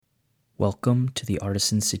Welcome to the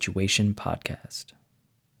Artisan Situation Podcast.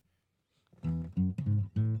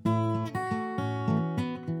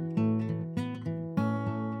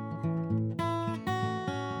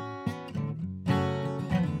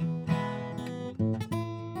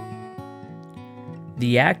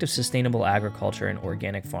 The act of sustainable agriculture and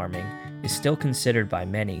organic farming is still considered by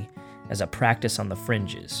many as a practice on the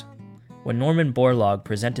fringes. When Norman Borlaug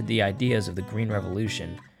presented the ideas of the Green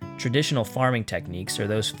Revolution, traditional farming techniques, or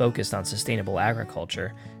those focused on sustainable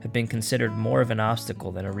agriculture, have been considered more of an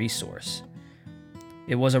obstacle than a resource.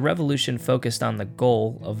 It was a revolution focused on the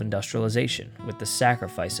goal of industrialization, with the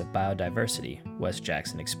sacrifice of biodiversity, Wes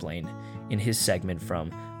Jackson explained in his segment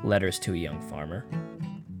from Letters to a Young Farmer.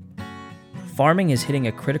 Farming is hitting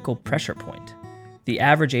a critical pressure point. The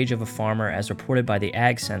average age of a farmer, as reported by the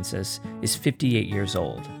AGCensus, is 58 years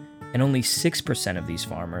old, and only 6% of these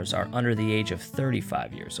farmers are under the age of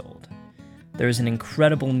 35 years old. There is an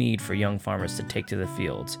incredible need for young farmers to take to the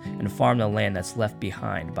fields and farm the land that's left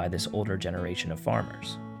behind by this older generation of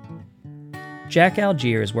farmers. Jack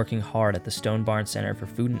Algiere is working hard at the Stone Barn Center for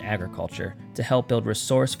Food and Agriculture to help build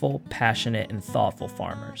resourceful, passionate, and thoughtful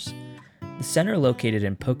farmers. The center, located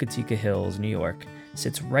in Pocantico Hills, New York,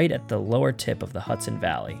 sits right at the lower tip of the Hudson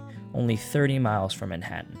Valley, only 30 miles from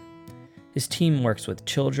Manhattan. His team works with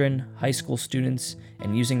children, high school students,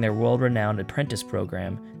 and using their world-renowned Apprentice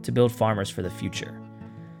Program to build farmers for the future.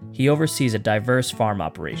 He oversees a diverse farm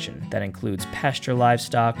operation that includes pasture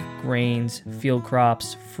livestock, grains, field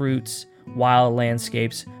crops, fruits, wild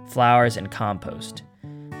landscapes, flowers, and compost.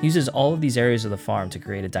 He uses all of these areas of the farm to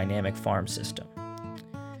create a dynamic farm system.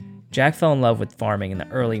 Jack fell in love with farming in the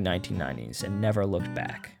early 1990s and never looked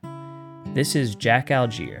back. This is Jack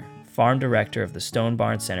Algiere, Farm Director of the Stone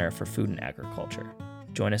Barn Center for Food and Agriculture.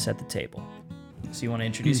 Join us at the table. So you want to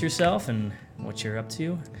introduce yourself and what you're up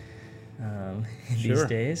to these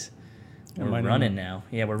days? We're running now.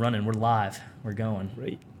 Yeah, we're running. We're live. We're going.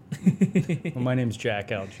 Great. Well, my name's Jack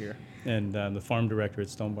Algiere, and I'm the Farm Director at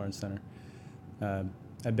Stone Barn Center.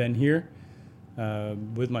 I've been here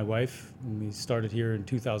with my wife, and we started here in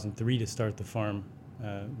 2003 to start the farm.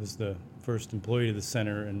 Was the first employee of the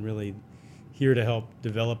center, and really here to help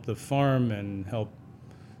develop the farm and help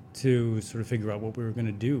to sort of figure out what we were going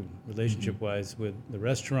to do relationship-wise with the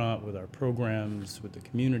restaurant, with our programs, with the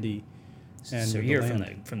community. And so you're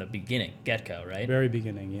from the beginning, get-go, right? Very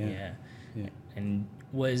beginning, yeah. And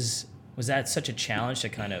was that such a challenge to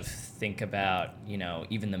kind of think about,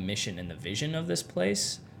 even the mission and the vision of this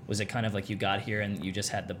place? Was it kind of like you got here and you just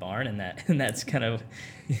had the barn and that's kind of...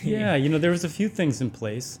 Yeah, there was a few things in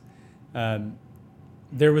place.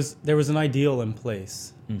 There was an ideal in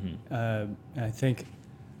place. Mm-hmm. I think,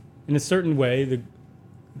 in a certain way,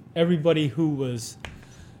 everybody who was,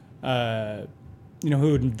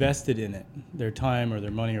 who invested in it, their time or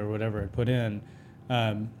their money or whatever it put in,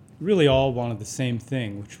 really all wanted the same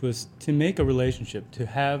thing, which was to make a relationship, to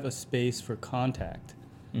have a space for contact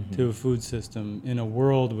to a food system in a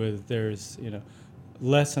world where there's,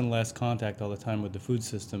 less and less contact all the time with the food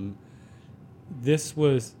system. This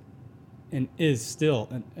was and is still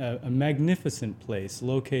a magnificent place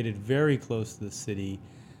located very close to the city.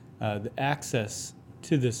 The access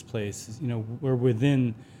to this place is, we're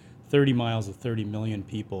within 30 miles of 30 million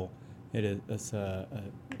people. It's a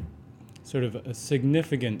sort of a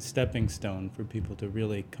significant stepping stone for people to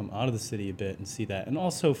really come out of the city a bit and see that. And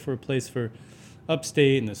also for a place for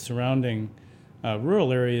upstate and the surrounding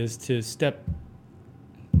rural areas to step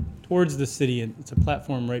towards the city. And it's a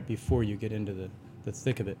platform right before you get into the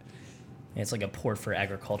thick of it. It's like a port for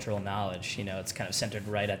agricultural knowledge. It's kind of centered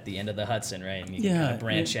right at the end of the Hudson, right? And you can kind of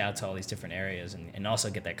branch out to all these different areas and also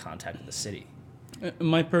get that contact with the city.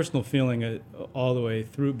 My personal feeling all the way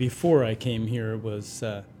through before I came here was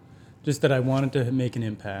just that I wanted to make an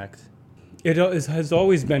impact. It has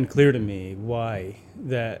always been clear to me why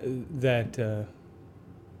that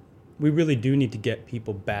we really do need to get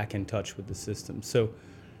people back in touch with the system. So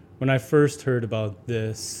when I first heard about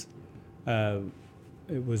this,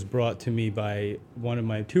 it was brought to me by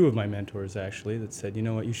two of my mentors, actually, that said,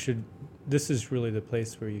 this is really the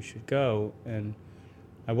place where you should go. And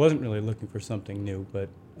I wasn't really looking for something new, but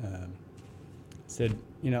said,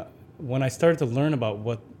 when I started to learn about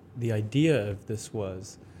what the idea of this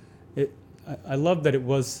was, I love that it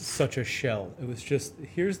was such a shell. It was just,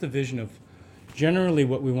 here's the vision of generally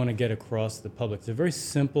what we want to get across to the public. It's a very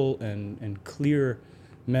simple and clear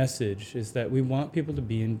message, is that we want people to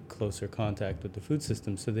be in closer contact with the food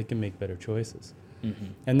system so they can make better choices. Mm-hmm.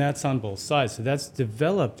 And that's on both sides. So that's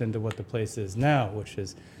developed into what the place is now, which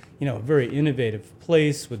is, a very innovative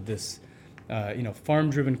place with this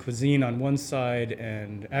farm-driven cuisine on one side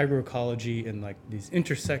and agroecology and like these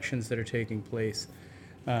intersections that are taking place.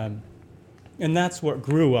 And that's what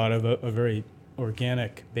grew out of a very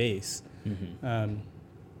organic base. Mm-hmm.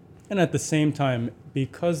 And at the same time,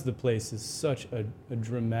 because the place is such a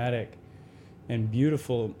dramatic and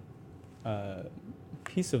beautiful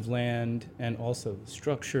piece of land, and also the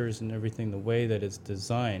structures and everything, the way that it's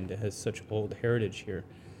designed, it has such old heritage here,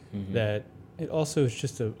 mm-hmm. that it also is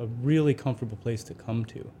just a really comfortable place to come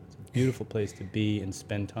to. It's a beautiful place to be and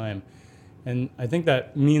spend time. And I think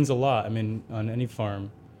that means a lot. I mean, on any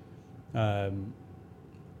farm,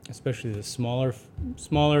 especially the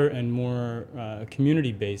smaller and more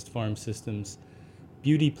community-based farm systems,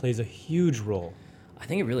 beauty plays a huge role. I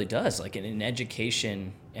think it really does. Like in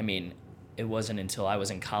education, I mean, it wasn't until I was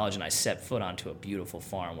in college and I set foot onto a beautiful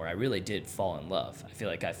farm where I really did fall in love. I feel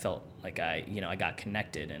like I felt like I got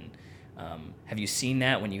connected. And have you seen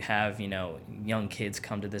that when you have, young kids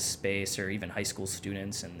come to this space, or even high school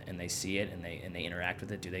students, and they see it and they interact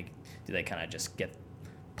with it? Do they kind of just get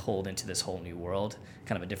pulled into this whole new world,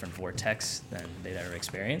 kind of a different vortex than they'd ever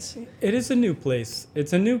experienced? It is a new place.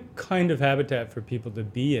 It's a new kind of habitat for people to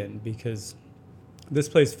be in, because this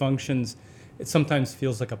place functions, it sometimes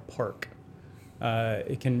feels like a park.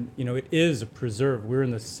 It is a preserve. We're in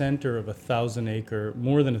the center of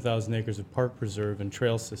more than 1,000 acres of park preserve and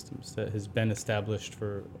trail systems that has been established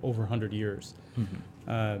for over 100 years.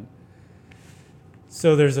 Mm-hmm.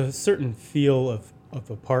 So there's a certain feel of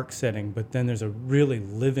a park setting, but then there's a really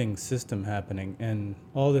living system happening, and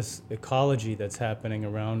all this ecology that's happening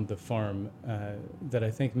around the farm that I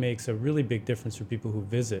think makes a really big difference for people who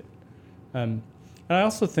visit. And I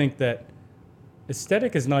also think that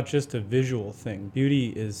aesthetic is not just a visual thing. Beauty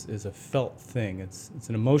is a felt thing. It's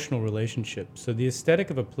an emotional relationship. So the aesthetic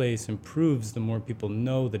of a place improves the more people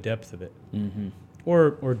know the depth of it, mm-hmm.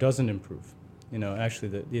 or doesn't improve.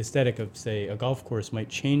 Actually the aesthetic of, say, a golf course might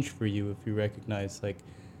change for you if you recognize like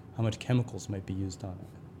how much chemicals might be used on it,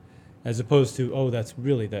 as opposed to,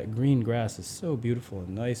 that green grass is so beautiful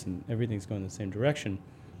and nice and everything's going the same direction.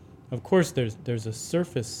 Of course, there's a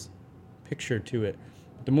surface picture to it.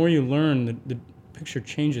 The more you learn, the picture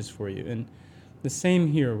changes for you. And the same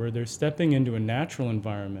here, where they're stepping into a natural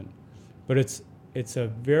environment, but it's a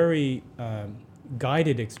very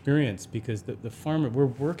guided experience, because the farmer, we're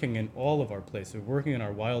working in all of our places. We're working in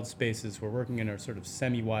our wild spaces, we're working in our sort of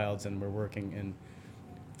semi-wilds, and we're working in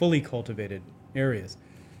fully cultivated areas.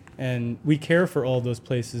 And we care for all those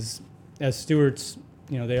places. As stewards,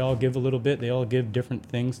 they all give a little bit, they all give different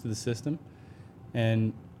things to the system.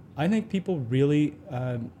 And I think people really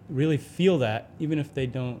feel that, even if they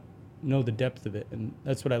don't know the depth of it. And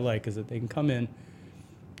that's what I like, is that they can come in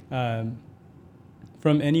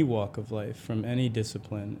from any walk of life, from any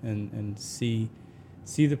discipline, and see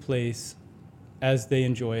the place as they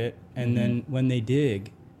enjoy it. And mm-hmm. then when they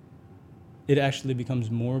dig, it actually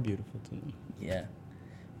becomes more beautiful to them. Yeah.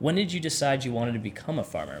 When did you decide you wanted to become a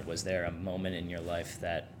farmer? Was there a moment in your life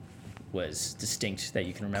that was distinct that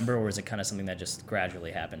you can remember, or was it kind of something that just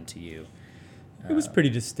gradually happened to you? It was pretty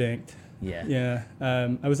distinct. Yeah. Yeah.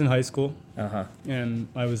 I was in high school. Uh-huh. And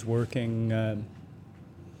I was working.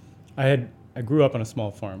 I grew up on a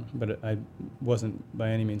small farm, but I wasn't by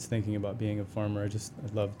any means thinking about being a farmer. I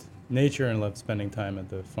loved nature and loved spending time at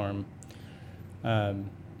the farm.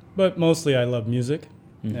 But mostly I loved music,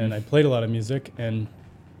 mm-hmm. and I played a lot of music, and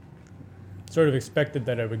sort of expected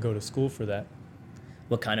that I would go to school for that.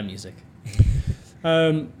 What kind of music?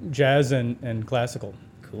 Jazz and classical.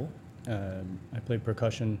 Cool. I played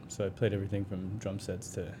percussion, so I played everything from drum sets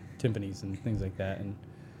to timpanis and things like that. And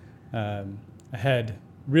I had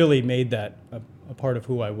really made that a part of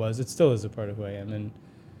who I was. It still is a part of who I am.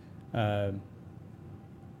 And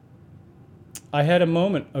I had a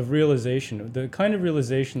moment of realization, the kind of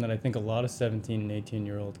realization that I think a lot of 17 and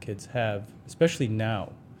 18-year-old kids have, especially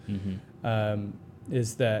now, mm-hmm.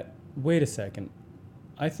 Is that, wait a second,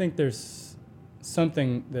 I think there's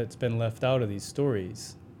something that's been left out of these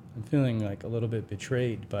stories. I'm feeling like a little bit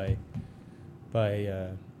betrayed by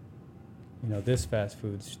this fast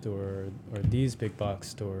food store, or these big box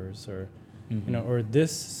stores, or mm-hmm. Or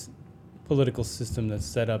this political system that's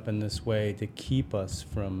set up in this way to keep us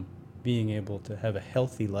from being able to have a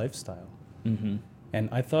healthy lifestyle. Mm-hmm. And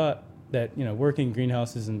I thought that, working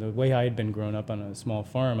greenhouses and the way I had been growing up on a small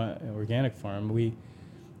farm, an organic farm,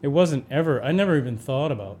 I never even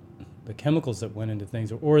thought about the chemicals that went into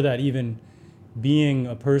things, or that even being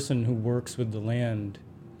a person who works with the land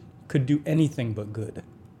could do anything but good.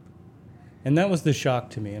 And that was the shock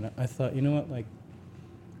to me. And I thought,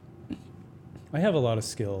 I have a lot of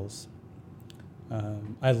skills.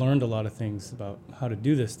 I learned a lot of things about how to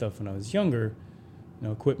do this stuff when I was younger,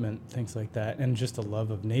 equipment, things like that, and just a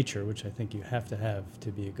love of nature, which I think you have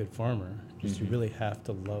to be a good farmer. Just you really have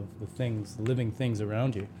to love the living things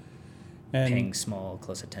around you. And paying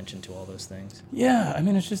close attention to all those things. Yeah, I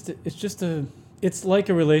mean, it's like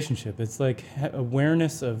a relationship. It's like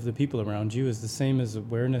awareness of the people around you is the same as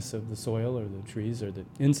awareness of the soil or the trees or the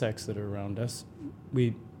insects that are around us.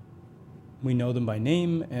 We know them by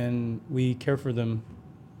name, and we care for them,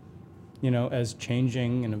 as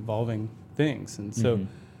changing and evolving things. And so,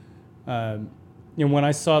 when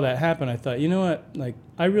I saw that happen, I thought, you know what, like,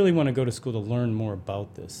 I really want to go to school to learn more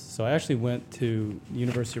about this. So I actually went to the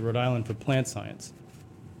University of Rhode Island for plant science,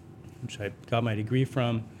 which I got my degree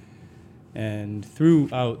from. And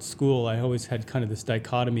throughout school, I always had kind of this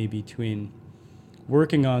dichotomy between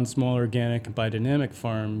working on small organic and biodynamic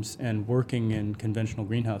farms and working in conventional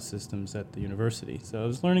greenhouse systems at the university. So I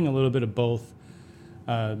was learning a little bit of both,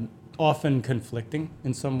 often conflicting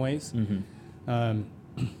in some ways.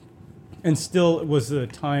 And still, it was a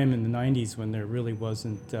time in the 90s when there really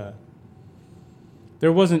wasn't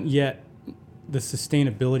yet the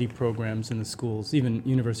sustainability programs in the schools. Even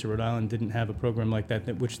University of Rhode Island didn't have a program like that,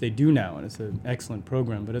 which they do now, and it's an excellent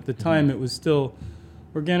program. But at the time, it was still,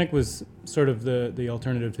 organic was sort of the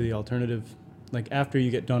alternative to the alternative. Like, after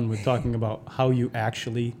you get done with talking about how you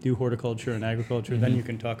actually do horticulture and agriculture, then you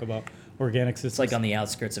can talk about organic systems. It's like on the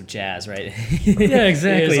outskirts of jazz, right? Yeah,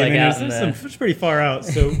 exactly. Like it's pretty far out,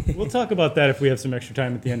 so we'll talk about that if we have some extra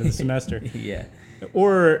time at the end of the semester. Yeah.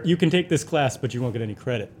 Or you can take this class, but you won't get any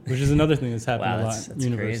credit, which is another thing that's happened a lot that's at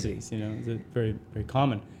universities. Crazy. It's very, very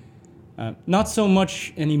common. Not so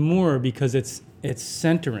much anymore because it's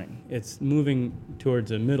centering. It's moving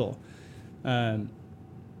towards a middle.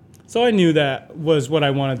 So I knew that was what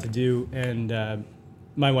I wanted to do, and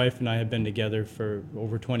my wife and I had been together for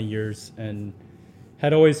over 20 years and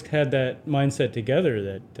had always had that mindset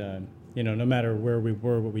together that, no matter where we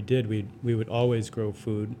were, what we did, we would always grow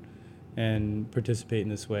food and participate in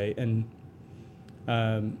this way. And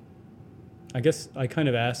I guess I kind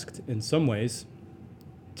of asked in some ways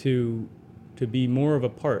to be more of a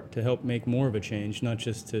part, to help make more of a change, not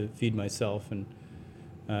just to feed myself. And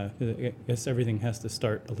I guess everything has to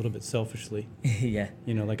start a little bit selfishly. Yeah.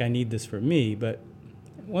 Like, I need this for me, but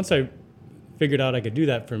once I figured out I could do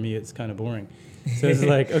that for me, it's kind of boring. So it's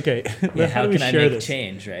like, okay, how do we share this?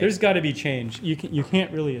 Change, right? There's got to be change. You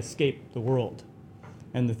can't really escape the world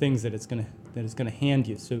and the things that it's gonna hand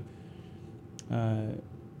you. So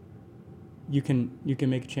you can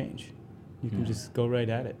make a change. You can just go right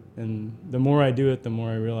at it. And the more I do it, the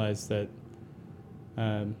more I realize that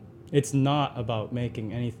it's not about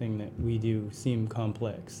making anything that we do seem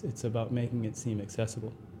complex. It's about making it seem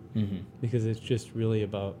accessible. Because it's just really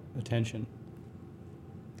about attention.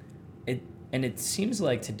 It seems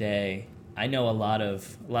like today, I know a lot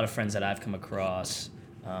of friends that I've come across.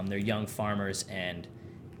 They're young farmers, and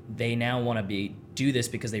they now want to do this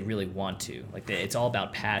because they really want to. Like, it's all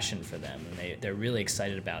about passion for them, and they're really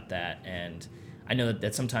excited about that. And I know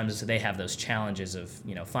that sometimes they have those challenges of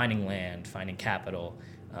finding land, finding capital,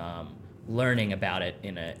 learning about it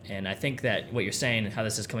and I think that what you're saying, how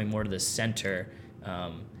this is coming more to the center.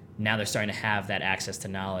 Now they're starting to have that access to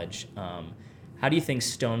knowledge. How do you think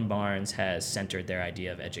Stone Barns has centered their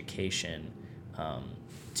idea of education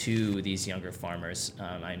to these younger farmers?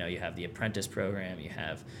 I know you have the Apprentice Program, you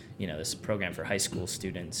have this program for high school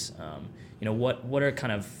students. What are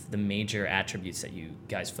kind of the major attributes that you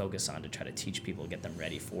guys focus on to try to teach people, get them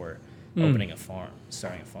ready for opening a farm,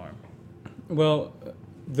 starting a farm? Well,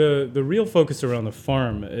 the real focus around the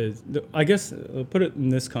farm is, I guess, I'll put it in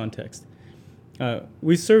this context.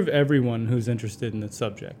 We serve everyone who's interested in the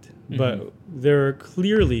subject, but there are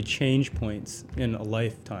clearly change points in a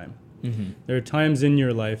lifetime. There are times in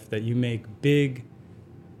your life that you make big,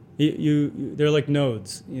 they're like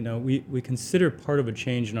nodes. We consider part of a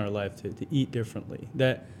change in our life to eat differently.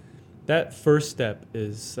 That first step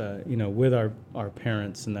is, with our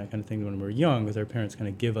parents and that kind of thing when we're young, because our parents kind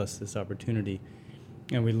of give us this opportunity,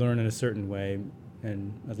 and we learn in a certain way.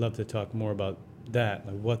 And I'd love to talk more about that,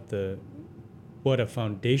 like what a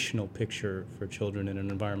foundational picture for children in an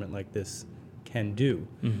environment like this can do.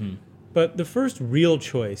 But the first real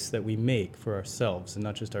choice that we make for ourselves, and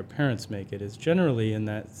not just our parents make it, is generally in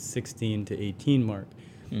that 16 to 18 mark.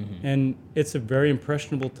 And it's a very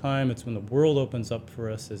impressionable time. It's when the world opens up for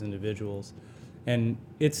us as individuals. And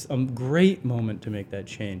it's a great moment to make that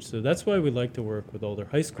change. So that's why we like to work with older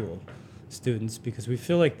high school students, because we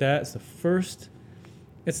feel like that's the first,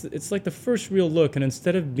 it's like the first real look. And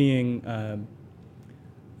instead of being,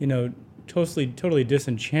 totally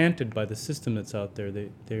disenchanted by the system that's out there.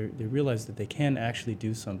 They realize that they can actually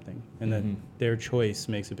do something, and that their choice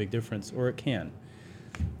makes a big difference, or it can.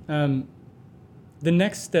 The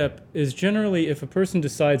next step is generally if a person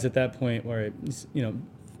decides at that point, where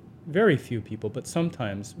very few people, but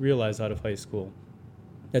sometimes realize out of high school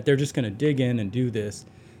that they're just going to dig in and do this.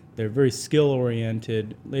 They're very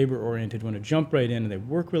skill-oriented, labor-oriented, want to jump right in, and they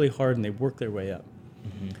work really hard, and they work their way up.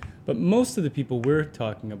 But most of the people we're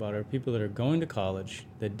talking about are people that are going to college,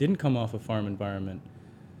 that didn't come off a farm environment,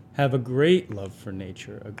 have a great love for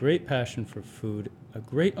nature, a great passion for food, a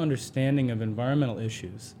great understanding of environmental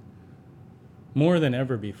issues, more than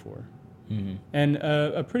ever before, and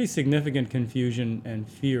a pretty significant confusion and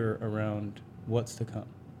fear around what's to come.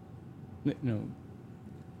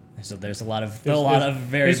 So there's a lot of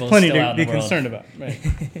variables there's plenty still to out in be the world. concerned about,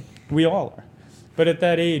 right? We all are. But at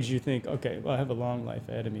that age, you think, okay, well, I have a long life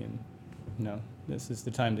ahead of me, and this is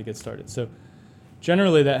the time to get started. So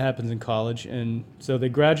generally that happens in college, and so they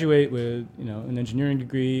graduate with an engineering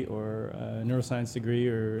degree or a neuroscience degree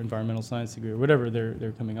or environmental science degree or whatever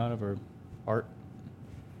they're coming out of, or art.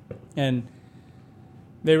 And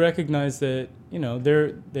they recognize that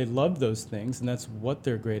they love those things, and that's what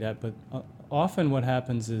they're great at, but often what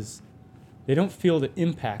happens is they don't feel the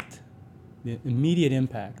immediate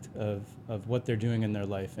impact of what they're doing in their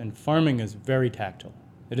life. And farming is very tactile.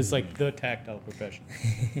 It is like the tactile profession.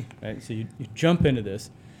 Right? So you jump into this,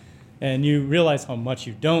 and you realize how much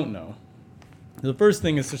you don't know. The first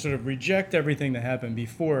thing is to sort of reject everything that happened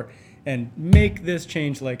before and make this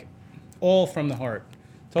change like all from the heart,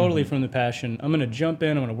 totally from the passion. I'm going to jump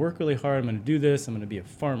in. I'm going to work really hard. I'm going to do this. I'm going to be a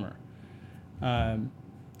farmer.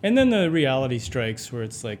 And then the reality strikes where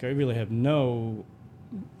it's like, I really have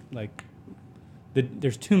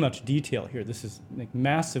there's too much detail here. This is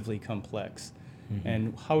massively complex.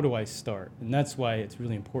 And how do I start? And that's why it's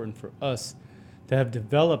really important for us to have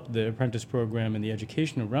developed the Apprentice Program and the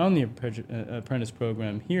education around the Apprentice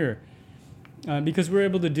Program here, because we're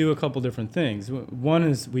able to do a couple different things. One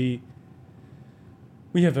is we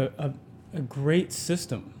have a great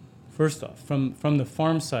system, first off, from the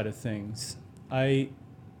farm side of things. I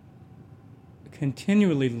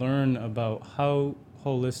continually learn about how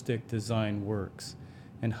holistic design works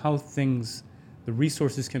and how the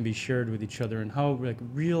resources can be shared with each other, and how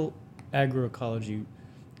real agroecology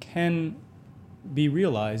can be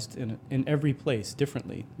realized in every place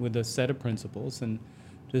differently with a set of principles, and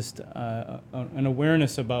just an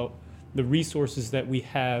awareness about the resources that we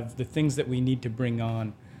have, the things that we need to bring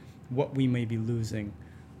on, what we may be losing,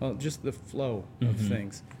 just the flow of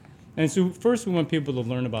things. And so first we want people to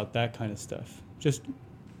learn about that kind of stuff. Just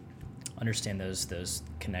understand those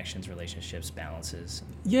connections, relationships, balances.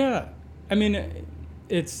 Yeah. I mean,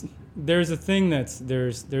 there's a thing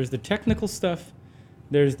there's the technical stuff,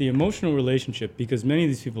 there's the emotional relationship, because many of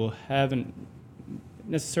these people haven't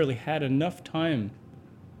necessarily had enough time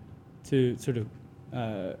to sort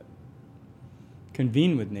of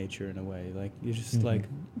convene with nature in a way. Like you're just like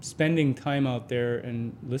spending time out there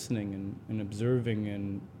and listening and observing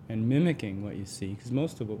and mimicking what you see, because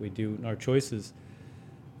most of what we do, our choices,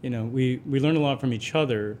 we learn a lot from each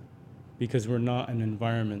other, because we're not in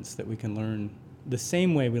environments that we can learn the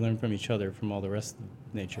same way we learn from each other from all the rest of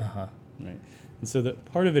nature, right? And so the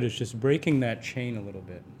part of it is just breaking that chain a little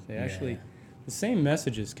bit. Actually, the same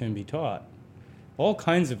messages can be taught. All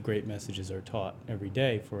kinds of great messages are taught every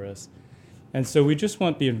day for us. And so we just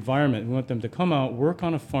want the environment, we want them to come out, work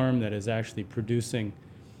on a farm that is actually producing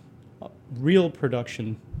real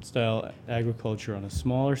production style agriculture on a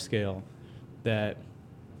smaller scale that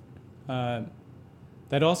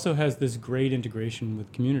also has this great integration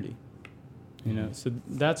with community. So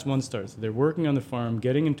that's one start. So they're working on the farm,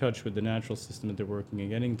 getting in touch with the natural system that they're working in,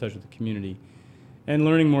 getting in touch with the community, and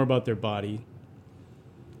learning more about their body.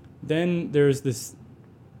 Then there's this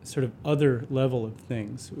sort of other level of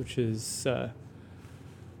things, which is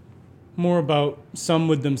more about some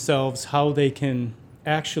with themselves, how they can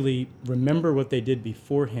actually remember what they did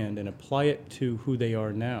beforehand and apply it to who they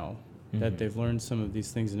are now, that they've learned some of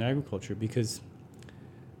these things in agriculture. Because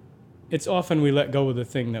it's often we let go of the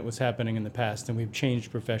thing that was happening in the past and we've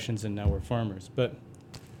changed professions and now we're farmers. But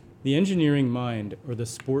the engineering mind or the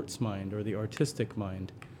sports mind or the artistic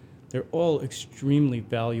mind, they're all extremely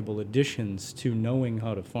valuable additions to knowing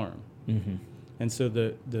how to farm. And so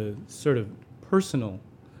the sort of personal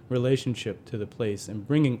relationship to the place and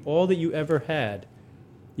bringing all that you ever had,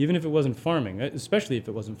 even if it wasn't farming, especially if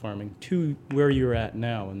it wasn't farming, to where you're at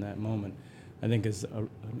now in that moment, I think is an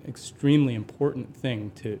extremely important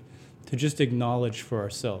thing to just acknowledge for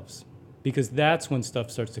ourselves, because that's when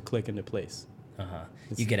stuff starts to click into place.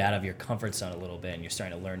 You get out of your comfort zone a little bit, and you're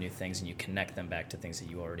starting to learn new things, and you connect them back to things that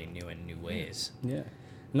you already knew in new ways. Yeah.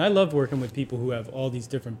 And I love working with people who have all these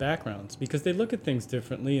different backgrounds because they look at things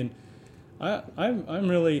differently. And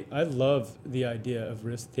I love the idea of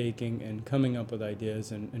risk taking and coming up with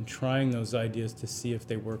ideas and trying those ideas to see if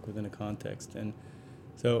they work within a context. And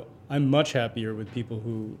so I'm much happier with people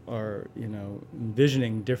who are,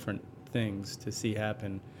 envisioning different things to see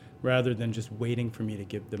happen rather than just waiting for me to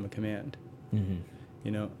give them a command.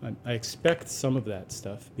 I expect some of that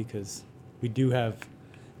stuff because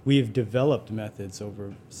we've developed methods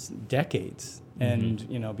over decades. And,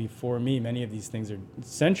 before me, many of these things are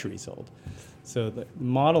centuries old. So the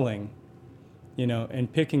modeling,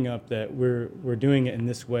 and picking up that we're doing it in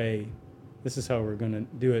this way, this is how we're going to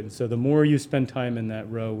do it. And so the more you spend time in that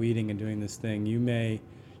row weeding and doing this thing, you may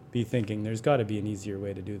be thinking there's got to be an easier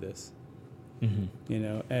way to do this.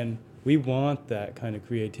 And we want that kind of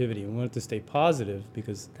creativity. We want it to stay positive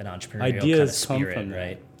because that entrepreneurial ideas kind of spirit, come from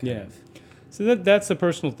right? that. So that's a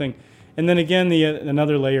personal thing. And then again,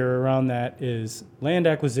 another layer around that is land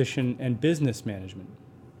acquisition and business management,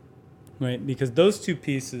 right? Because those two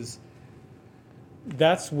pieces,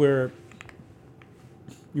 that's where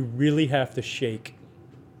you really have to shake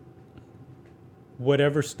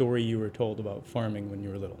whatever story you were told about farming when you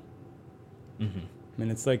were little. I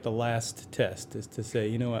mean, it's like the last test is to say,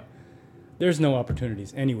 you know what, there's no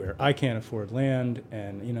opportunities anywhere. I can't afford land,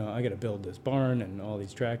 and, I got to build this barn and all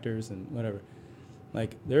these tractors and whatever.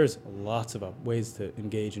 Like, there's lots of ways to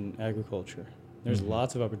engage in agriculture. There's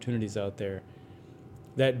lots of opportunities out there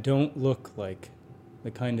that don't look like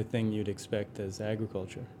the kind of thing you'd expect as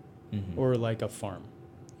agriculture or like a farm,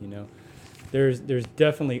 There's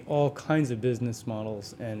definitely all kinds of business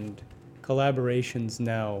models and collaborations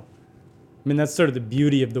now. I mean, that's sort of the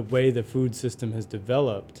beauty of the way the food system has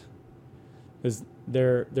developed, is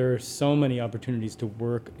there are so many opportunities to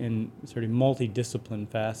work in sort of multidiscipline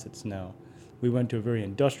facets now. We went to a very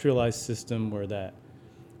industrialized system where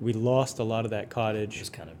we lost a lot of that cottage.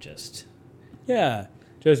 Just kind of just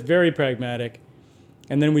very pragmatic.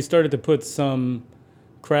 And then we started to put some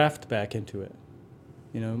craft back into it,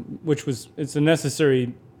 it's a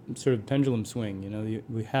necessary sort of pendulum swing.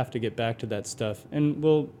 We have to get back to that stuff. And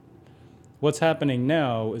what's happening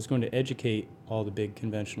now is going to educate all the big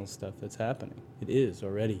conventional stuff that's happening. It is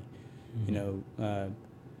already,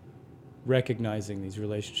 recognizing these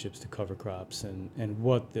relationships to cover crops and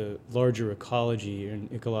what the larger ecology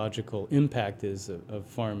and ecological impact is of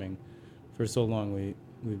farming. For so long, we've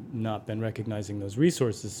not been recognizing those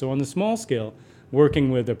resources. So on the small scale,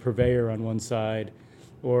 working with a purveyor on one side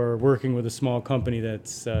or working with a small company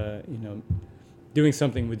that's, doing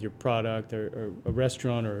something with your product or a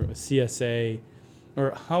restaurant or a CSA,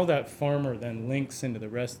 or how that farmer then links into the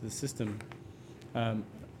rest of the system,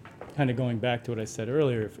 kind of going back to what I said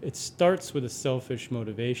earlier, it starts with a selfish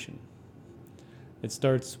motivation. It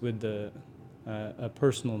starts with a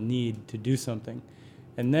personal need to do something.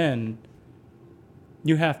 And then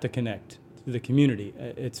you have to connect to the community.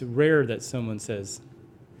 It's rare that someone says,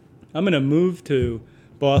 I'm going to move to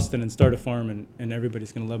Boston and start a farm and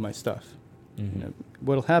everybody's going to love my stuff.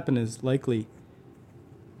 What'll happen is likely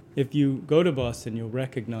if you go to Boston, you'll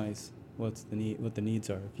recognize what the needs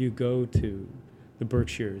are. If you go to the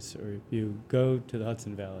Berkshires or if you go to the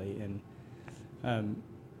Hudson Valley, and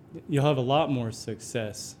you'll have a lot more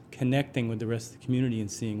success connecting with the rest of the community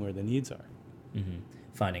and seeing where the needs are.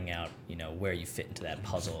 Finding out, where you fit into that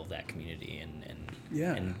puzzle of that community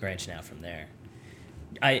and branching out from there.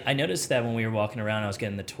 I noticed that when we were walking around, I was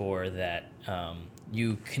getting the tour that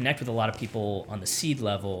you connect with a lot of people on the seed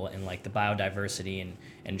level and like the biodiversity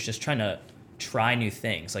and just trying to try new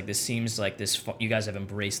things. Like this seems like you guys have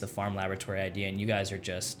embraced the farm laboratory idea, and you guys are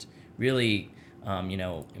just really,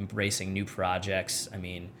 embracing new projects. I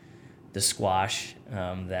mean, the squash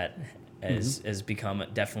that has become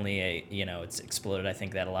definitely it's exploded. I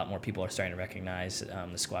think that a lot more people are starting to recognize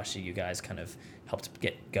the squash that you guys kind of helped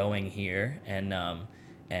get going here, and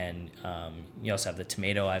you also have the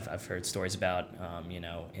tomato. I've heard stories about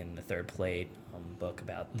in the Third Plate book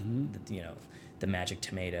about the magic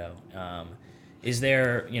tomato. Is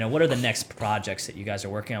there what are the next projects that you guys are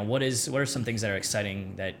working on? What are some things that are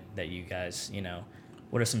exciting that you guys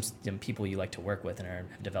what are some people you like to work with and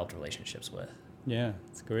have developed relationships with? Yeah,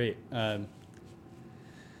 it's great.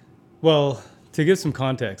 Well, to give some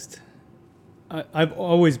context, I've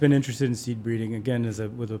always been interested in seed breeding. Again,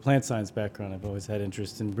 with a plant science background, I've always had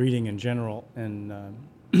interest in breeding in general, and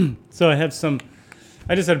so I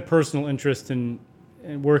just had a personal interest in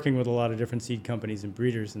working with a lot of different seed companies and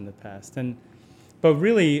breeders in the past. And But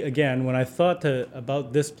really, again, when I thought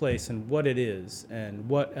about this place and what it is and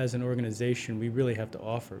what, as an organization, we really have to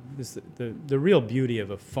offer, is the real beauty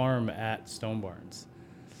of a farm at Stone Barns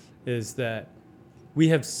is that we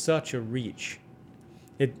have such a reach.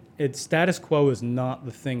 Status quo is not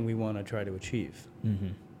the thing we want to try to achieve.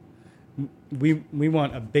 Mm-hmm. We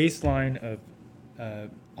want a baseline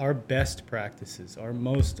of our best practices, our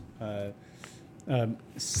most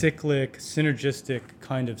cyclic, synergistic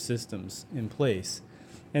kind of systems in place.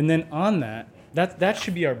 And then on that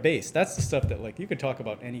should be our base. That's the stuff that, like, you could talk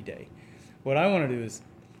about any day. What I want to do is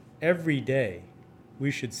every day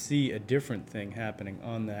we should see a different thing happening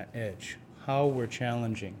on that edge, how we're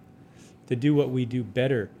challenging to do what we do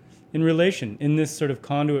better in this sort of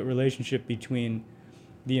conduit relationship between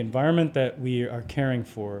the environment that we are caring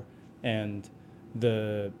for and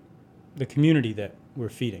the community that we're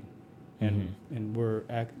feeding and we're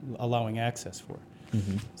allowing access for.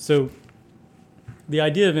 Mm-hmm. So the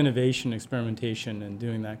idea of innovation, experimentation, and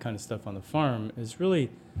doing that kind of stuff on the farm is really,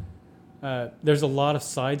 there's a lot of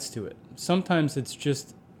sides to it. Sometimes it's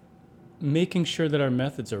just making sure that our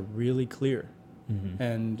methods are really clear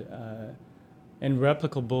and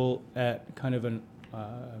replicable at kind of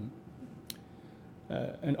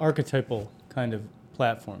an archetypal kind of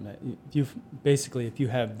platform. That if you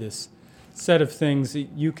have this set of things,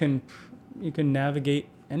 you can navigate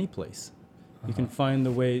any place. You can find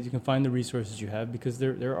the ways, you can find the resources you have, because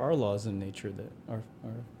there are laws in nature that are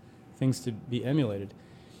things to be emulated.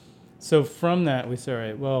 So from that, we say, all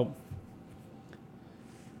right, well,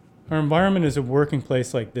 our environment is a working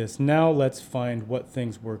place like this. Now let's find what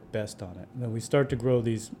things work best on it. And then we start to grow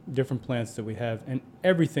these different plants that we have, and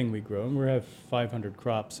everything we grow. And we have 500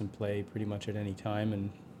 crops in play pretty much at any time.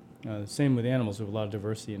 And same with animals. We have a lot of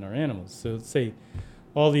diversity in our animals. So let's say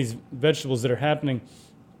all these vegetables that are happening,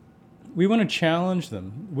 we want to challenge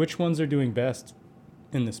them. Which ones are doing best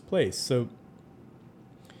in this place? So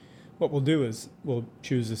what we'll do is we'll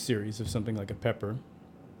choose a series of something like a pepper,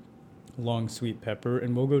 long sweet pepper,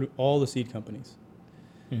 and we'll go to all the seed companies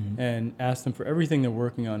and ask them for everything they're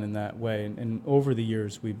working on in that way. And over the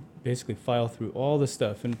years, we basically file through all the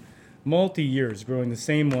stuff, and multi-years growing the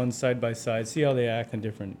same ones side by side, see how they act in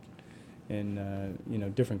different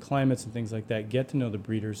climates and things like that. Get to know the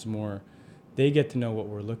breeders more. They get to know what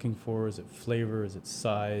we're looking for. Is it flavor? Is it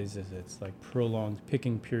size? Is it like prolonged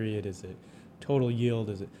picking period? Is it total yield?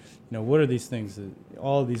 Is it, what are these things?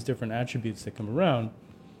 All of these different attributes that come around.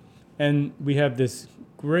 And we have this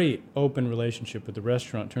great open relationship with the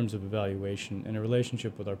restaurant in terms of evaluation, and a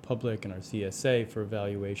relationship with our public and our CSA for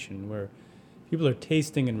evaluation, where people are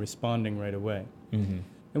tasting and responding right away. Mm-hmm.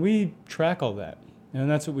 And we track all that, and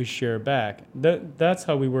that's what we share back. That's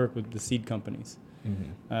how we work with the seed companies.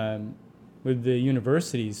 Mm-hmm. With the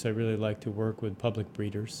universities, I really like to work with public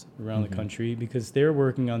breeders around the country, because they're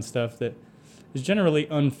working on stuff that is generally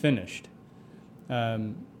unfinished.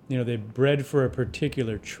 They bred for a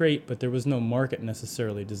particular trait, but there was no market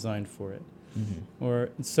necessarily designed for it.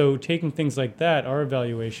 Mm-hmm. So taking things like that, our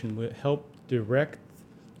evaluation would help direct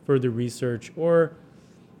further research, or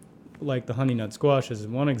like the honey nut squash as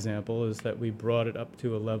one example, is that we brought it up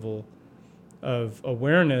to a level of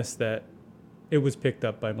awareness that it was picked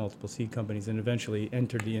up by multiple seed companies and eventually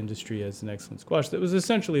entered the industry as an excellent squash that was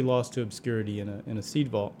essentially lost to obscurity in a seed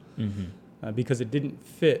vault because it didn't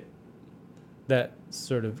fit that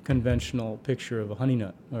sort of conventional picture of a honey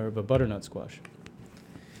nut or of a butternut squash.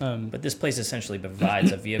 But this place essentially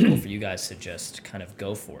provides a vehicle for you guys to just kind of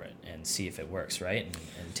go for it and see if it works, right?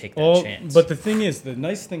 And take that chance. But the thing is, the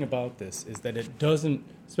nice thing about this is that it doesn't,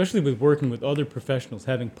 especially with working with other professionals,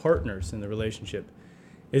 having partners in the relationship,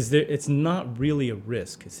 is that it's not really a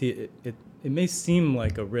risk. See, it may seem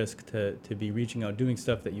like a risk to be reaching out, doing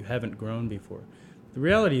stuff that you haven't grown before. The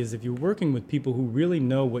reality is, if you're working with people who really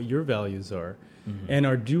know what your values are and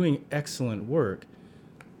are doing excellent work,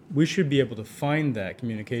 we should be able to find that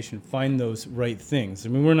communication, find those right things. I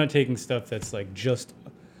mean, we're not taking stuff that's like just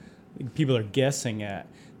people are guessing at.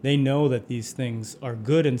 They know that these things are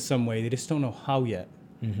good in some way. They just don't know how yet.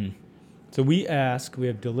 Mm-hmm. So we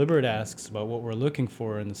have deliberate asks about what we're looking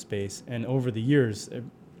for in the space. And over the years,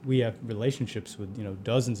 we have relationships with,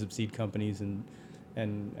 dozens of seed companies and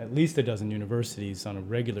at least a dozen universities on a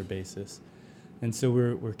regular basis. And so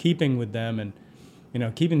we're keeping with them and,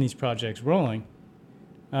 keeping these projects rolling.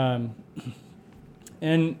 And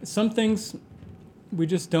some things we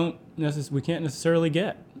just we can't necessarily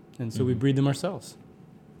get. And so we breed them ourselves.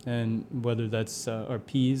 And whether that's our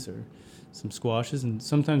peas or some squashes, and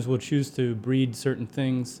sometimes we'll choose to breed certain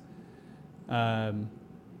things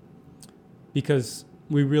because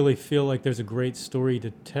we really feel like there's a great story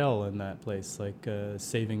to tell in that place, like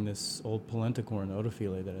saving this old polenta corn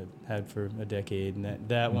autophylla that I've had for a decade, and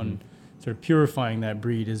that one, sort of purifying that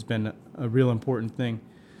breed has been a real important thing.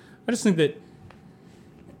 I just think that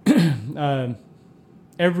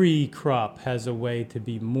every crop has a way to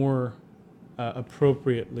be more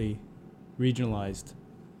appropriately regionalized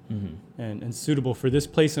and suitable for this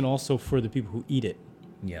place, and also for the people who eat it.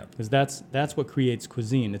 Yeah. Because that's what creates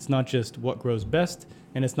cuisine. It's not just what grows best,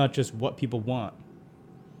 and it's not just what people want.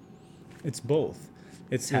 It's both.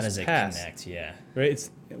 It's how does it connect? Yeah. Right.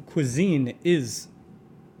 Cuisine is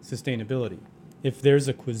sustainability. If there's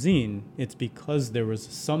a cuisine, it's because there was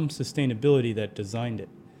some sustainability that designed it.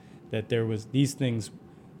 That there was these things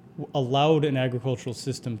allowed an agricultural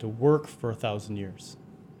system to work for 1,000 years.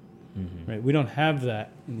 Right. We don't have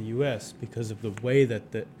that in the U.S. because of the way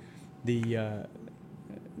that the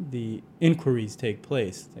inquiries take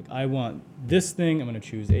place. It's like, I want this thing, I'm going to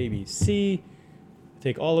choose A, B, C,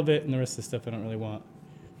 take all of it, and the rest of the stuff I don't really want.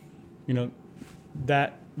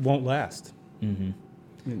 That won't last.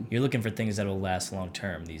 You're looking for things that will last long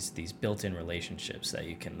term, these built-in relationships that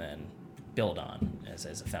you can then build on as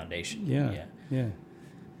a foundation. Yeah.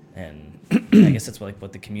 And I guess that's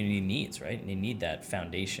what the community needs, right? They need that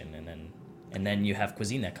foundation, and then you have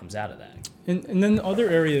cuisine that comes out of that. And then other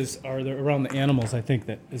areas are around the animals, I think,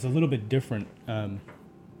 that is a little bit different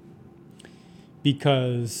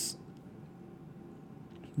because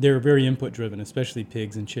they're very input driven, especially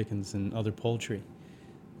pigs and chickens and other poultry.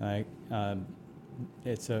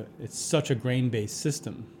 It's such a grain-based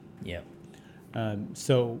system. Yeah.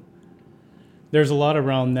 So there's a lot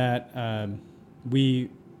around that. We,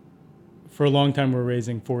 for a long time, were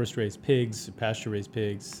raising forest-raised pigs, pasture-raised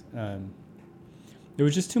pigs. There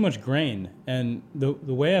was just too much grain. And the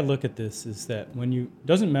way I look at this is that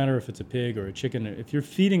doesn't matter if it's a pig or a chicken, if you're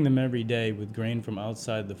feeding them every day with grain from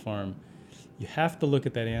outside the farm, you have to look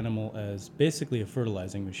at that animal as basically a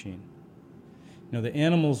fertilizing machine. The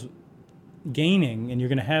animal's gaining, and you're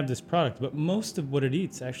going to have this product, but most of what it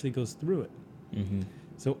eats actually goes through it.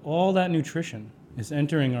 So all that nutrition is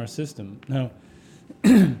entering our system. Now,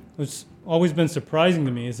 what's always been surprising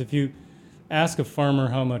to me is if you ask a farmer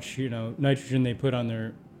how much nitrogen they put on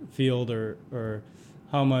their field, or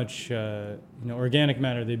how much organic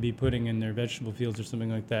matter they'd be putting in their vegetable fields or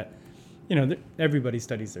something like that. Everybody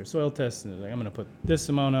studies their soil tests, and they're like, I'm going to put this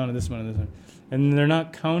amount on and this amount and this amount. And they're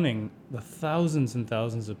not counting the thousands and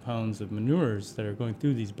thousands of pounds of manures that are going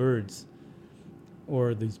through these birds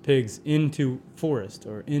or these pigs into forest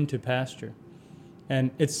or into pasture.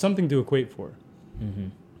 And it's something to equate for.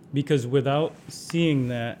 Because without seeing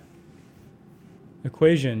that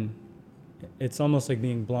equation, it's almost like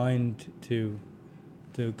being blind to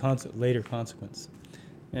later consequence.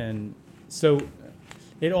 And so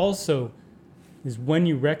it also is, when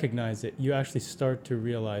you recognize it, you actually start to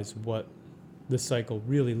realize what the cycle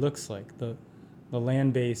really looks like. The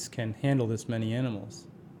land base can handle this many animals.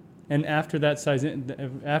 And after that size,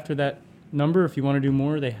 after that number, if you want to do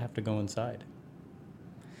more, they have to go inside.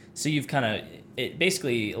 So you've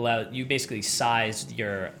basically sized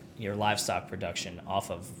your livestock production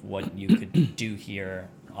off of what you could do here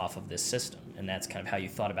off of this system, and that's kind of how you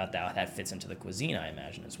thought about that. That fits into the cuisine, I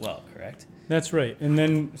imagine, as well, correct? That's right. And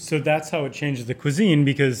then, so that's how it changes the cuisine,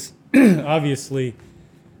 because obviously,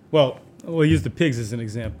 well, we'll use the pigs as an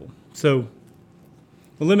example. So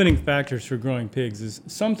the limiting factors for growing pigs is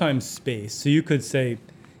sometimes space. So you could say,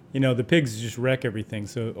 the pigs just wreck everything.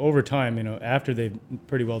 So over time, after they've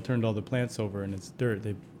pretty well turned all the plants over and it's dirt,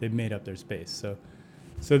 they've made up their space.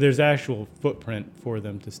 So there's actual footprint for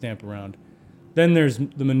them to stamp around. Then there's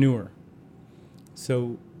the manure.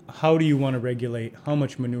 So how do you want to regulate how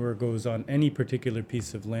much manure goes on any particular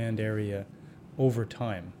piece of land area over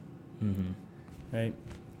time? Right?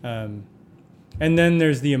 And then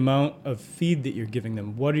there's the amount of feed that you're giving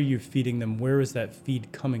them. What are you feeding them? Where is that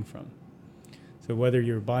feed coming from? So whether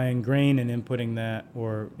you're buying grain and inputting that,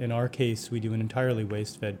 or in our case, we do an entirely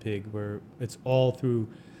waste-fed pig where it's all through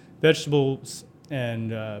vegetables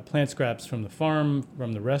and plant scraps from the farm,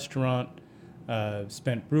 from the restaurant,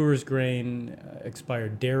 spent brewer's grain,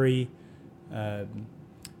 expired dairy,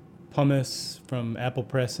 pumice from apple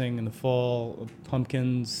pressing in the fall,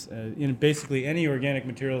 pumpkins, basically any organic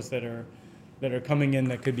materials that are coming in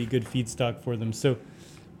that could be good feedstock for them. So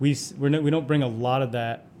we don't bring a lot of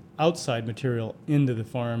that outside material into the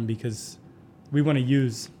farm because we want to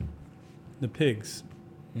use the pigs.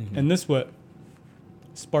 And this what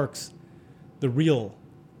sparks the real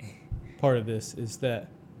part of this is that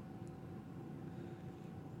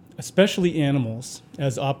especially animals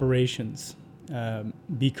as operations,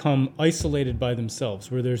 become isolated by themselves,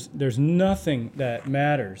 where there's nothing that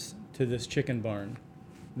matters to this chicken barn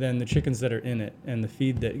than the chickens that are in it and the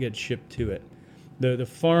feed that gets shipped to it. The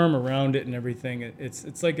farm around it and everything,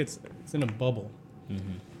 it's like it's in a bubble.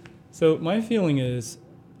 Mm-hmm. So my feeling is,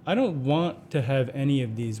 I don't want to have any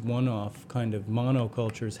of these one-off kind of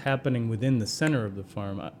monocultures happening within the center of the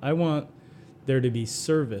farm. I want there to be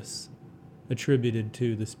service attributed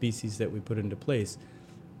to the species that we put into place.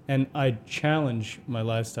 And I challenge my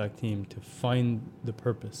livestock team to find the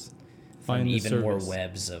purpose, find the even service. More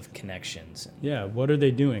webs of connections. Yeah, what are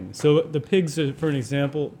they doing? So the pigs, for an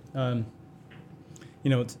example,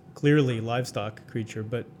 it's clearly a livestock creature,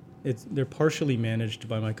 but they're partially managed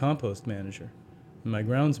by my compost manager and my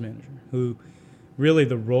grounds manager, who really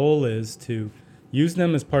the role is to use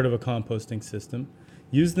them as part of a composting system,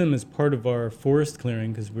 use them as part of our forest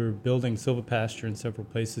clearing, because we're building silvopasture in several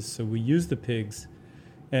places. So we use the pigs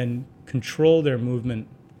and control their movement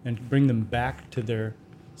and bring them back to their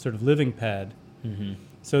sort of living pad. Mm-hmm.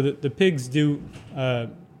 So that the pigs do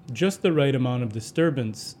just the right amount of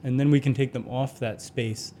disturbance, and then we can take them off that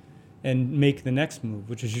space and make the next move,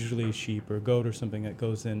 which is usually a sheep or a goat or something that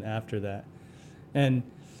goes in after that. And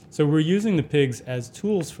so we're using the pigs as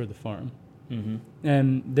tools for the farm. Mm-hmm.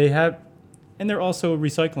 And they're also a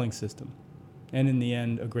recycling system, and in the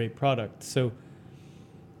end, a great product. So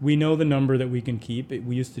we know the number that we can keep.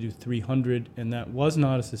 We used to do 300, and that was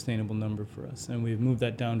not a sustainable number for us. And we've moved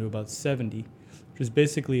that down to about 70, which is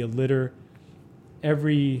basically a litter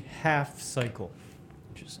every half cycle.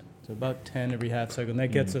 Interesting. So about 10 every half cycle, and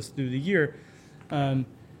that gets us through the year. And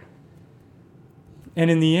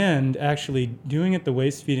in the end, actually doing it the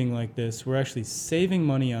waste feeding like this, we're actually saving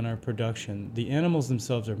money on our production. The animals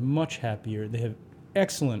themselves are much happier. They have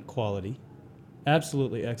excellent quality,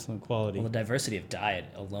 absolutely excellent quality. Well, the diversity of diet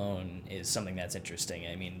alone is something that's interesting.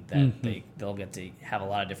 I mean, that they'll get to have a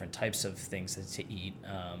lot of different types of things to eat,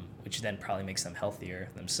 which then probably makes them healthier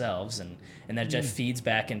themselves, and that just feeds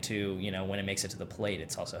back into, when it makes it to the plate,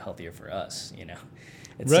 it's also healthier for us.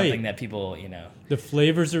 It's something that people, The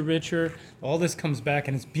flavors are richer. All this comes back,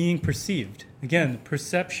 and it's being perceived. Again,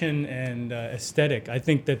 perception and aesthetic. I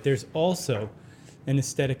think that there's also an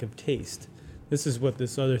aesthetic of taste. This is what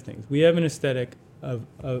this other thing is. We have an aesthetic of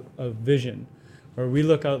vision, where we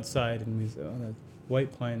look outside and we say, oh, that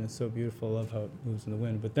white pine is so beautiful. I love how it moves in the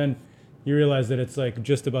wind. But then you realize that it's like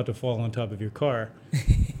just about to fall on top of your car.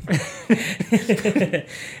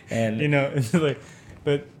 And it's like,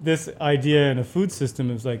 but this idea in a food system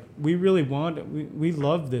is like, we really we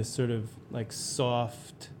love this sort of like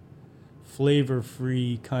soft,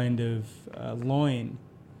 flavor-free kind of loin.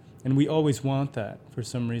 And we always want that for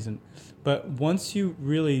some reason. But if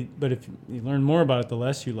you learn more about it, the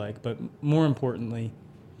less you like. But more importantly,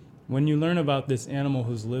 when you learn about this animal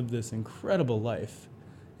who's lived this incredible life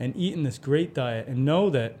and eaten this great diet, and know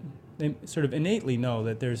that, they sort of innately know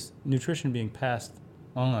that there's nutrition being passed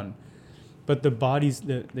on, but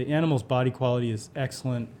the animal's body quality is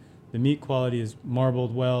excellent. The meat quality is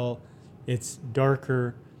marbled well. It's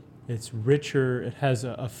darker. It's richer. It has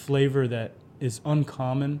a flavor that is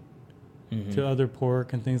uncommon to other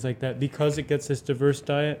pork and things like that, because it gets this diverse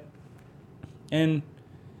diet. And,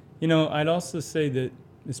 I'd also say that,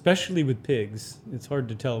 especially with pigs, it's hard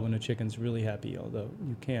to tell when a chicken's really happy, although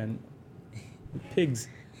you can. Pigs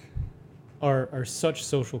are such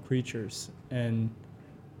social creatures, and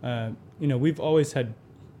we've always had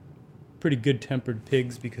pretty good-tempered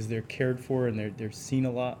pigs because they're cared for and they're seen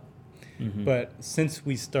a lot. Mm-hmm. But since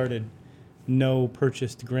we started no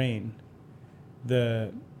purchased grain,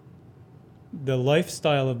 the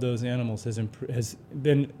lifestyle of those animals has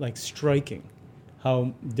been like striking.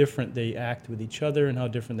 How different they act with each other and how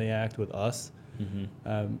different they act with us. Mm-hmm.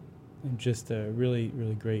 And just really,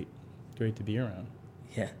 really great to be around.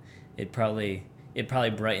 Yeah, it probably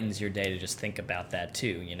brightens your day to just think about that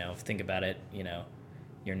too. Think about it.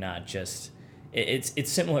 You're not just.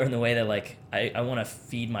 It's similar in the way that like I want to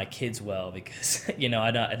feed my kids well, because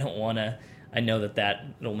I don't want to. I know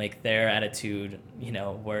that'll make their attitude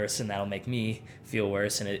worse, and that'll make me feel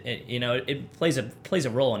worse, and it plays a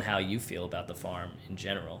role in how you feel about the farm in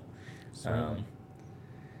general.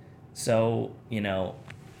 So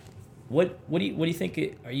what do you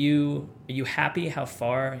think? Are you happy how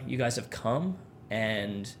far you guys have come,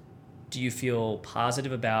 and do you feel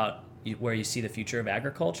positive about where you see the future of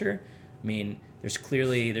agriculture? I mean,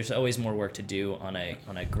 there's always more work to do on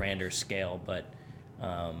a grander scale, but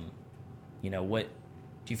what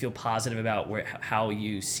do you feel positive about how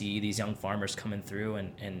you see these young farmers coming through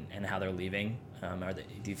and how they're leaving? Do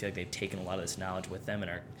you feel like they've taken a lot of this knowledge with them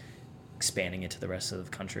and are expanding it to the rest of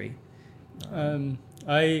the country?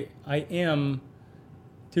 I am,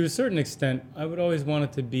 to a certain extent, I would always want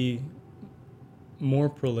it to be more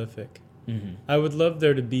prolific. Mm-hmm. I would love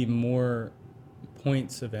there to be more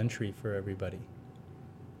points of entry for everybody.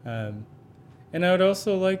 And I would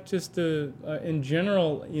also like just to, in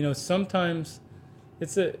general, sometimes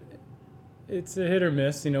it's a hit or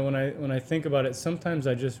miss. When I think about it, sometimes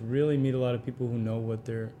I just really meet a lot of people who know what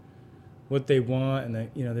they want, and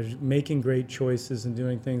they're making great choices and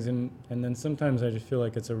doing things, and then sometimes I just feel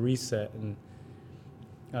like it's a reset,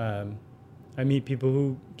 and I meet people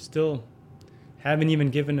who still haven't even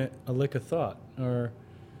given it a lick of thought, or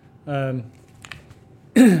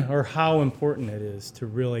or how important it is to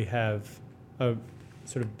really have a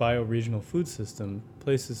sort of bioregional food system,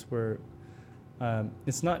 places where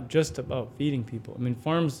it's not just about feeding people. I mean,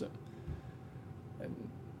 farms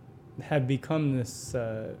have become this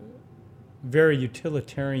very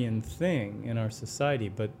utilitarian thing in our society,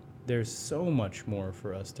 but there's so much more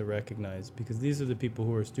for us to recognize, because these are the people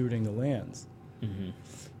who are stewarding the lands. Mm-hmm.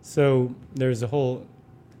 So there's a whole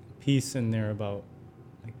piece in there about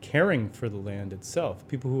caring for the land itself,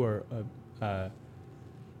 people who are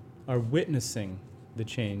witnessing the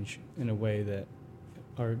change in a way that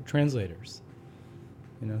are translators,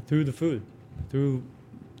 through the food, through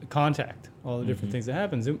contact, all the different things that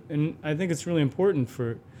happens. And I think it's really important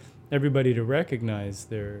for everybody to recognize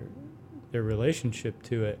their relationship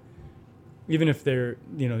to it, even if they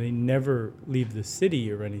never leave the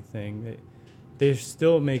city or anything. They're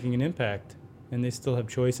still making an impact, and they still have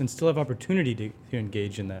choice and still have opportunity to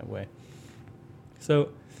engage in that way. So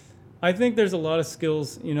I think there's a lot of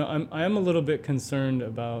skills. I am a little bit concerned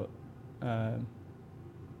about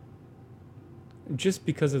just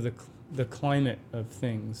because of the climate of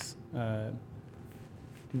things,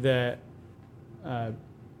 that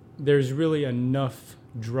there's really enough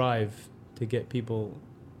drive to get people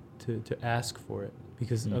to ask for it,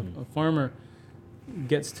 because a farmer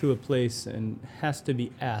gets to a place and has to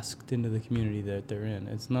be asked into the community that they're in.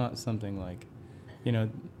 It's not something like,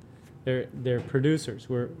 they're producers.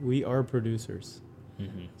 We are producers.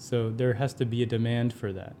 Mm-hmm. So there has to be a demand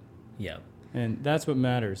for that. Yeah. And that's what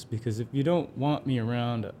matters, because if you don't want me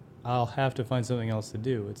around, I'll have to find something else to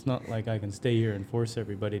do. It's not like I can stay here and force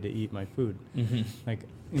everybody to eat my food.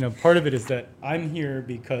 Mm-hmm. Part of it is that I'm here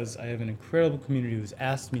because I have an incredible community who's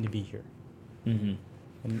asked me to be here. Mm-hmm.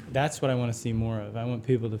 And that's what I want to see more of. I want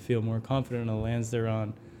people to feel more confident in the lands they're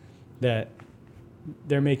on, that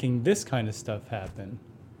they're making this kind of stuff happen,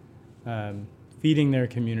 feeding their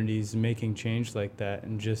communities, making change like that,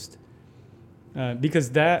 and just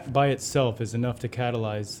because that by itself is enough to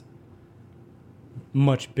catalyze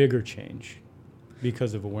much bigger change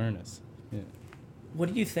because of awareness. Yeah.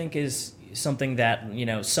 What do you think is something that,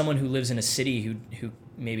 someone who lives in a city who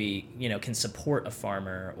maybe, can support a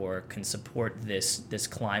farmer or can support this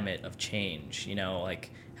climate of change?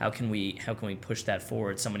 How can we push that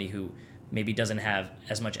forward? Somebody who maybe doesn't have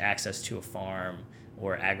as much access to a farm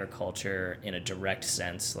or agriculture in a direct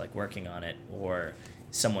sense, like working on it, or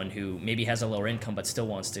someone who maybe has a lower income but still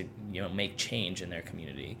wants to, make change in their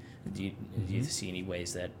community. Do you see any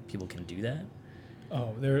ways that people can do that?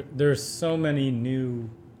 Oh, there's so many new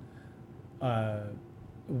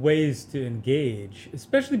ways to engage,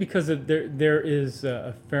 especially because there is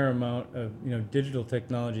a fair amount of digital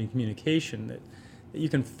technology and communication that you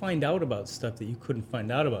can find out about stuff that you couldn't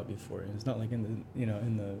find out about before. It's not like in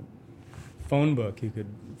the phone book you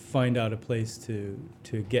could find out a place to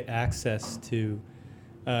get access to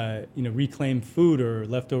reclaim food or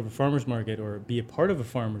leftover farmers market, or be a part of a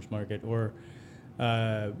farmers market, or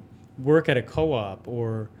work at a co-op,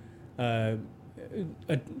 or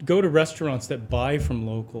go to restaurants that buy from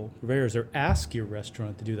local purveyors, or ask your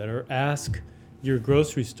restaurant to do that, or ask your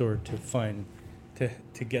grocery store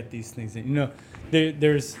to get these things.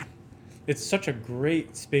 It's such a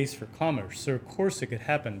great space for commerce. So of course it could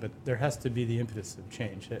happen, but there has to be the impetus of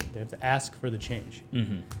change. They have to ask for the change.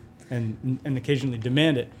 Mm-hmm. And occasionally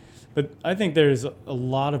demand it. But I think there's a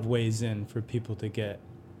lot of ways in for people to get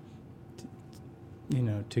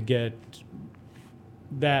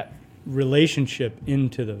that relationship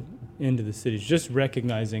into the cities. Just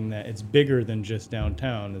recognizing that it's bigger than just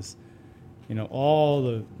downtown. Is all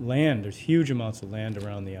the land. There's huge amounts of land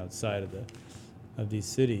around the outside of these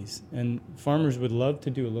cities, and farmers would love to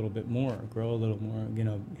do a little bit more, grow a little more.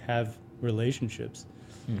 Have relationships.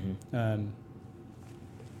 Mm-hmm.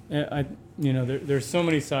 There's so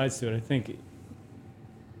many sides to it. I think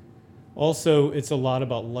also it's a lot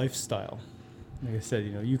about lifestyle. Like I said,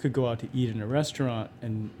 you could go out to eat in a restaurant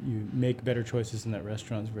and you make better choices in that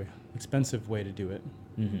restaurant. It's a very expensive way to do it.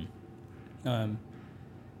 Mm-hmm.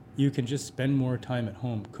 You can just spend more time at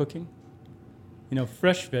home cooking.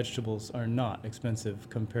 fresh vegetables are not expensive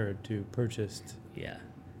compared to purchased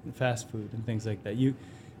fast food and things like that.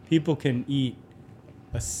 People can eat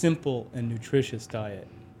a simple and nutritious diet,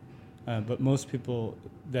 but most people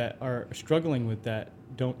that are struggling with that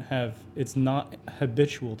it's not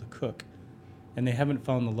habitual to cook, and they haven't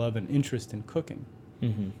found the love and interest in cooking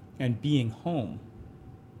and being home,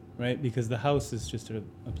 right? Because the house is just a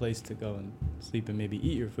place to go and sleep and maybe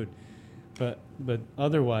eat your food, but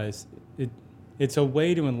otherwise it's a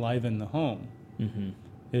way to enliven the home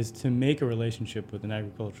is to make a relationship with an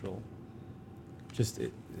agricultural,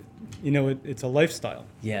 it's a lifestyle.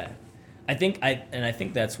 Yeah. I think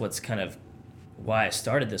that's what's kind of why I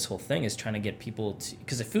started this whole thing, is trying to get people to,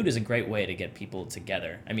 because the food is a great way to get people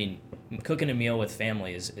together. I mean, cooking a meal with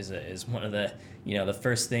family is one of the, the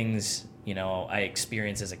first things, I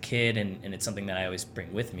experienced as a kid, and it's something that I always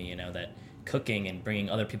bring with me, that cooking and bringing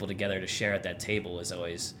other people together to share at that table is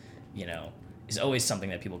always something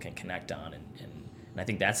that people can connect on, and I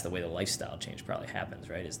think that's the way the lifestyle change probably happens,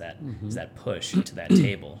 right? Is that push to that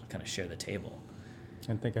table, kind of share the table.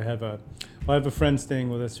 I think I have a friend staying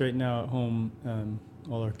with us right now at home.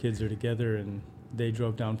 All our kids are together, and they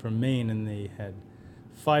drove down from Maine, and they had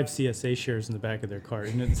 5 CSA shares in the back of their car,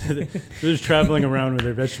 and they're just traveling around with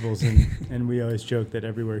their vegetables, and we always joke that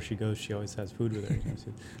everywhere she goes, she always has food with her.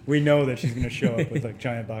 So we know that she's going to show up with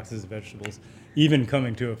giant boxes of vegetables, even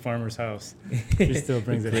coming to a farmer's house. She still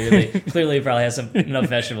brings it. Clearly, probably has enough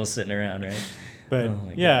vegetables sitting around, right? But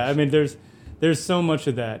I mean, there's so much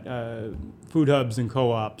of that. Food hubs and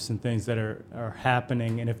co-ops and things that are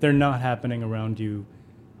happening, and if they're not happening around you,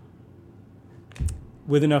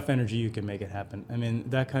 with enough energy, you can make it happen. I mean,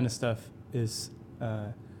 that kind of stuff is,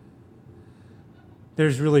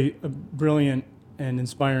 there's really brilliant and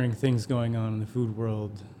inspiring things going on in the food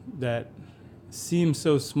world that seem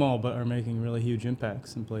so small but are making really huge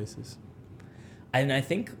impacts in places. And I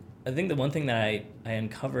think the one thing that I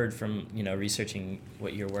uncovered from, researching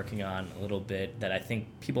what you're working on a little bit that I think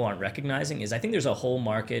people aren't recognizing is I think there's a whole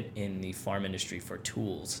market in the farm industry for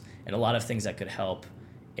tools and a lot of things that could help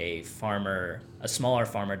a smaller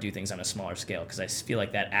farmer do things on a smaller scale, because I feel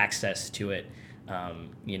like that access to it,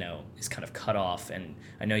 is kind of cut off. And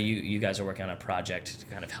I know you guys are working on a project to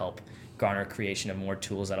kind of help garner creation of more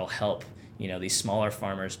tools that'll help, these smaller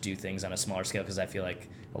farmers do things on a smaller scale, because I feel like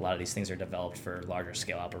a lot of these things are developed for larger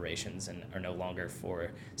scale operations and are no longer for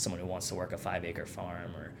someone who wants to work a 5-acre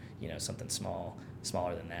farm or, something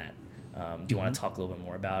smaller than that. Do you want to talk a little bit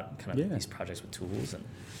more about kind of these projects with tools?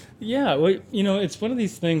 Yeah, well, it's one of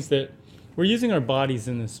these things that we're using our bodies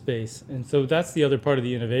in this space, and so that's the other part of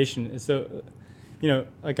the innovation. So,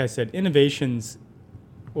 like I said, innovations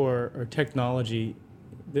or technology,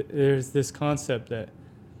 there's this concept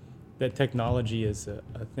that technology is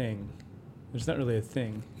a thing. There's not really a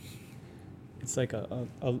thing. It's like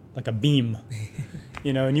a beam,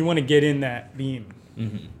 and you want to get in that beam,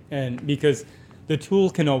 and because the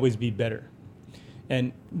tool can always be better,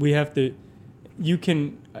 and we have to. You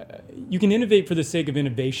can innovate for the sake of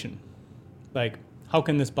innovation, like how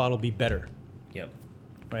can this bottle be better? Yep.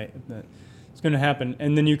 Right. It's going to happen,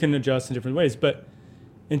 and then you can adjust in different ways. But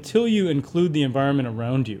until you include the environment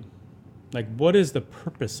around you, like what is the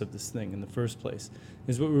purpose of this thing in the first place,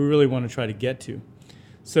 is what we really want to try to get to.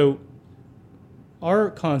 So our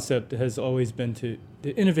concept has always been to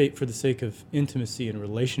innovate for the sake of intimacy and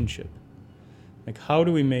relationship. Like, how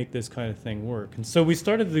do we make this kind of thing work? And so we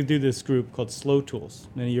started to do this group called Slow Tools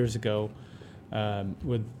many years ago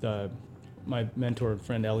with my mentor and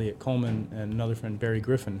friend Elliot Coleman and another friend Barry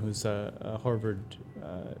Griffin, who's a Harvard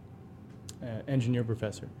engineer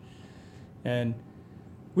professor. And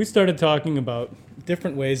we started talking about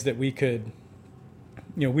different ways that we could,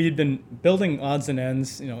 we had been building odds and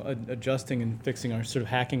ends, adjusting and fixing sort of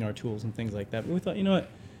hacking our tools and things like that. But we thought,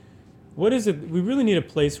 what is it? We really need a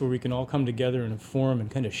place where we can all come together in a forum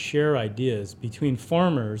and kind of share ideas between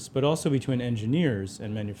farmers, but also between engineers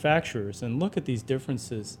and manufacturers, and look at these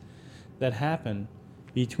differences that happen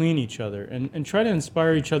between each other and try to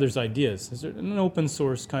inspire each other's ideas. Is there an open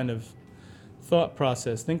source kind of thought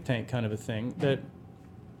process, think tank kind of a thing that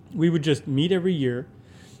we would just meet every year.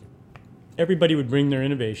 Everybody would bring their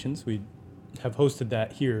innovations. We have hosted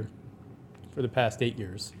that here for the past 8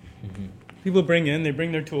 years. Mm-hmm. People they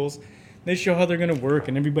bring their tools. They show how they're going to work,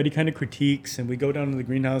 and everybody kind of critiques, and we go down to the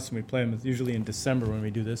greenhouse and we play them. It's usually in December when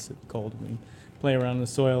we do this. It's cold. We play around in the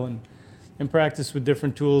soil and practice with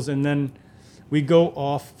different tools, and then we go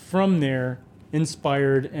off from there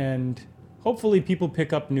inspired, and hopefully people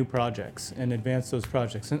pick up new projects and advance those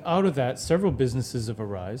projects. And out of that, several businesses have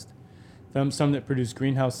arisen. Some that produce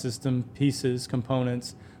greenhouse system pieces,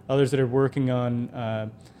 components, others that are working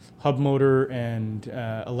on hub motor and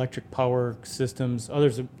electric power systems.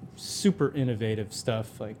 Others are super innovative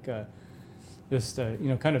stuff, like just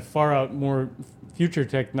kind of far out, more future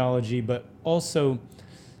technology, but also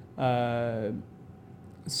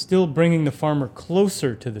still bringing the farmer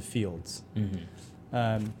closer to the fields.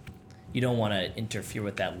 Mm-hmm. You don't want to interfere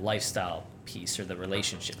with that lifestyle piece or the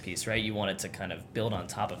relationship piece, right? You want it to kind of build on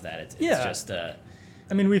top of that. It's just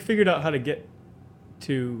I mean, we figured out how to get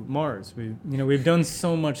to Mars. We've done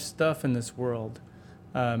so much stuff in this world,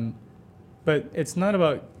 but it's not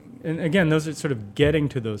about. And again, those are sort of getting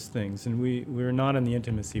to those things, and we're not in the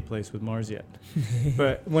intimacy place with Mars yet.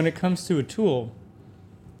 But when it comes to a tool,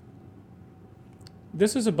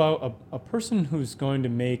 this is about a person who's going to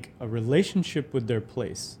make a relationship with their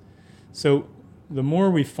place. So the more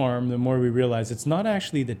we farm, the more we realize it's not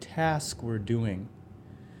actually the task we're doing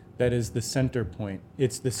that is the center point.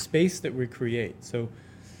 It's the space that we create. So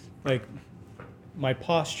like my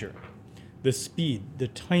posture, the speed, the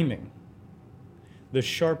timing, the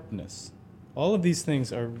sharpness, all of these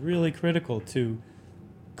things are really critical to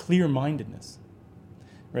clear-mindedness,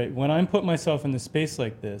 right? When I put myself in the space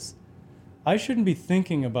like this, I shouldn't be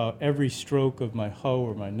thinking about every stroke of my hoe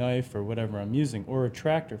or my knife or whatever I'm using, or a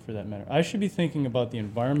tractor for that matter. I should be thinking about the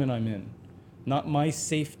environment I'm in, not my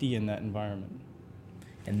safety in that environment.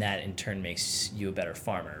 And that in turn makes you a better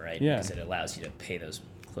farmer, right? Yeah. Because it allows you to pay those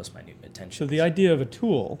close, minute attention. So the idea of a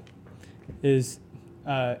tool is,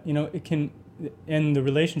 it can, and the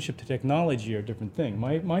relationship to technology are a different thing.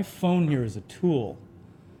 My phone here is a tool.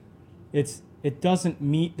 It doesn't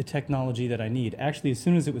meet the technology that I need. Actually, as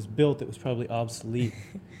soon as it was built, it was probably obsolete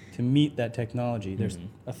to meet that technology. There's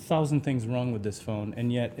 1,000 things wrong with this phone,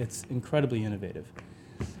 and yet it's incredibly innovative.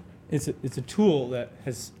 It's a tool that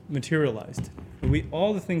has materialized.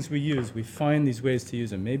 All the things we use, we find these ways to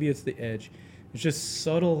use them. Maybe it's the edge. It's just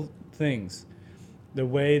subtle things. The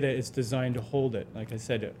way that it's designed to hold it, like I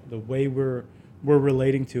said, the way we're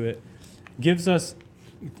relating to it,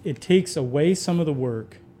 it takes away some of the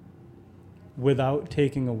work without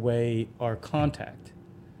taking away our contact.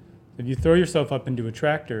 If you throw yourself up into a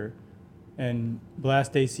tractor and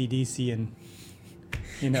blast AC/DC and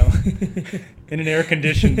in an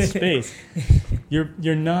air-conditioned space,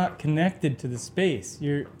 you're not connected to the space.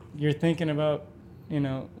 You're thinking about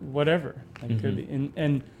whatever it could be.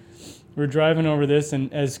 And we're driving over this,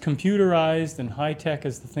 and as computerized and high-tech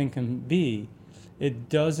as the thing can be, it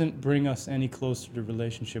doesn't bring us any closer to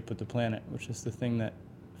relationship with the planet, which is the thing that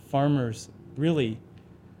farmers really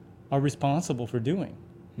are responsible for doing.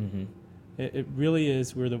 Mm-hmm. It really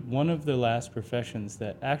is. We're one of the last professions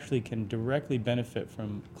that actually can directly benefit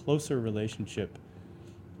from closer relationship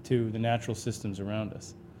to the natural systems around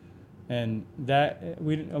us, and that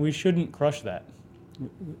we shouldn't crush that.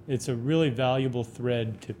 It's a really valuable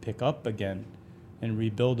thread to pick up again and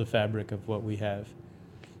rebuild the fabric of what we have.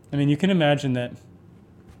 I mean, you can imagine that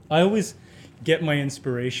I always get my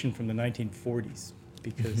inspiration from the 1940s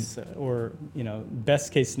because,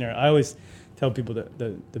 best case scenario, I always tell people that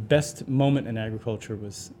the best moment in agriculture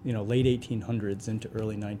was, late 1800s into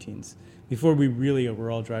early 19s, before we really were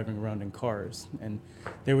all driving around in cars. And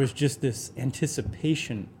there was just this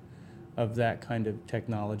anticipation of that kind of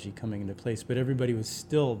technology coming into place, but everybody was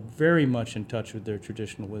still very much in touch with their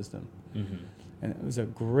traditional wisdom. Mm-hmm. And it was a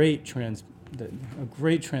great transition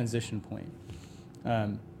point.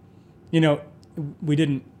 We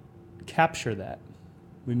didn't capture that.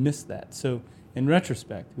 We missed that. So in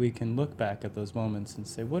retrospect, we can look back at those moments and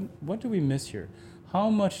say, what do we miss here? How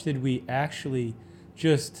much did we actually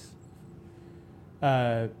just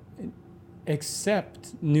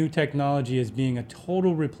accept new technology as being a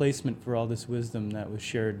total replacement for all this wisdom that was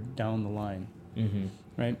shared down the line, mm-hmm.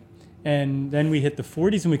 right? And then we hit the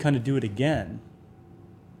 40s and we kind of do it again.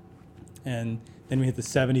 And then we hit the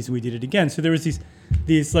 70s and we did it again. So there was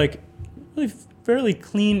these like really fairly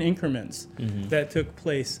clean increments mm-hmm. that took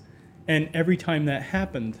place. And every time that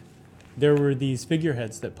happened, there were these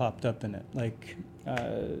figureheads that popped up in it, like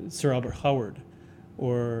Sir Albert Howard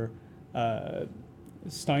or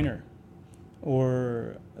Steiner,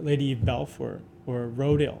 or Lady Eve Balfour, or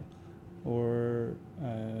Rodale, or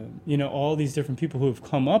all these different people who have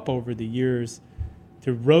come up over the years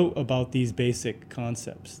to wrote about these basic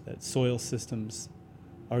concepts, that soil systems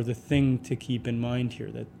are the thing to keep in mind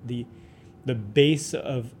here, that the base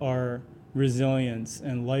of our resilience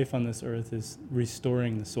and life on this earth is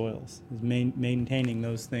restoring the soils, is maintaining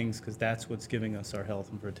those things, because that's what's giving us our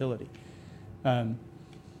health and fertility.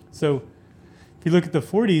 So if you look at the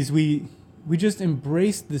 40s, we just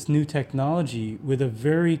embraced this new technology with a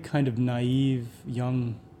very kind of naive,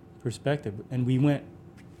 young perspective, and we went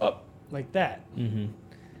up like that. Mm-hmm.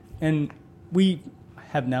 And we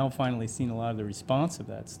have now finally seen a lot of the response of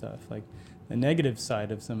that stuff, like the negative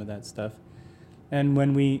side of some of that stuff. And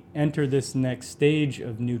when we enter this next stage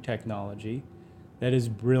of new technology that is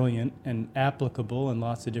brilliant and applicable in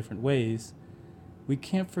lots of different ways, we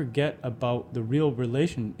can't forget about the real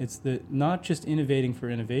relation. It's not just innovating for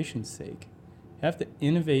innovation's sake. You have to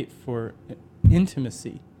innovate for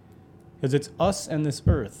intimacy, because it's us and this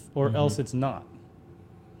earth, or else it's not.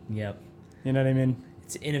 Yep. You know what I mean?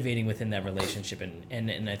 It's innovating within that relationship,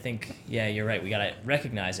 and I think, yeah, you're right. We got to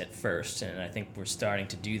recognize it first, and I think we're starting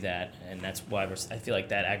to do that, and that's why I feel like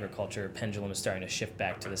that agriculture pendulum is starting to shift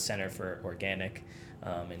back to the center for organic,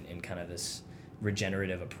 and kind of this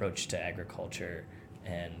regenerative approach to agriculture,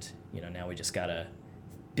 and now we just got to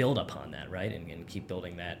build upon that, right, and keep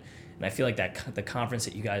building that. And I feel like that the conference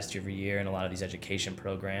that you guys do every year and a lot of these education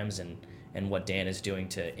programs and what Dan is doing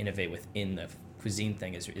to innovate within the cuisine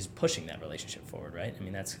thing is pushing that relationship forward, right? I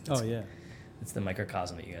mean, that's it's the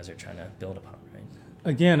microcosm that you guys are trying to build upon, right?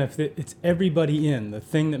 Again, if it's everybody in, the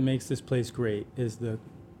thing that makes this place great is the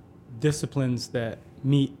disciplines that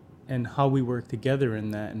meet and how we work together in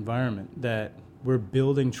that environment, that we're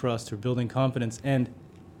building trust, we're building confidence, and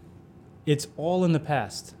it's all in the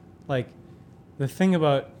past. Like, the thing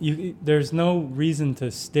about you, there's no reason to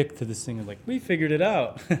stick to this thing of like, we figured it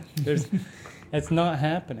out. It's not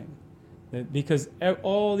happening. Because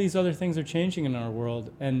all these other things are changing in our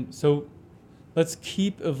world, and so let's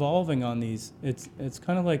keep evolving on these. It's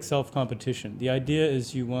kind of like self-competition. The idea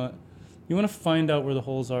is you want to find out where the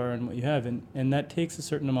holes are and what you have, and that takes a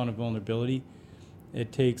certain amount of vulnerability.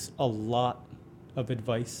 It takes a lot of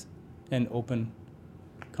advice and open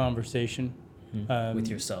conversation with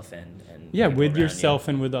yourself and with yourself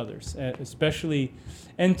and with others, especially,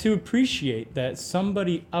 and to appreciate that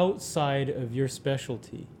somebody outside of your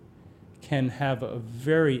specialty can have a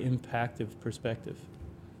very impactful perspective.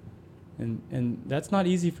 And that's not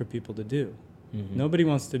easy for people to do. Nobody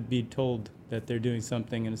wants to be told that they're doing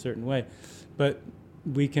something in a certain way. But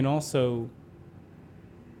we can also,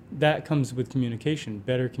 that comes with communication,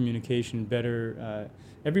 better,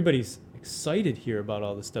 everybody's excited here about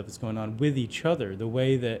all the stuff that's going on with each other, the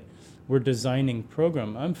way that we're designing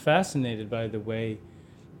program. I'm fascinated by the way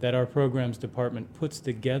that our programs department puts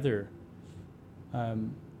together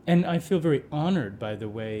and I feel very honored by the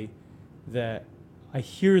way that I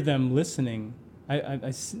hear them listening.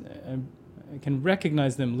 I can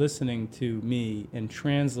recognize them listening to me and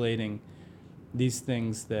translating these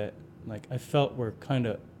things that, like, I felt were kind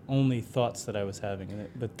of only thoughts that I was having.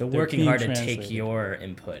 But they're working hard to take your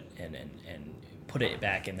input and put it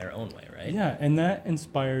back in their own way, right? Yeah, and that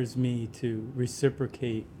inspires me to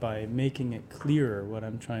reciprocate by making it clearer what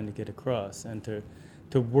I'm trying to get across, and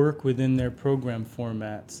to work within their program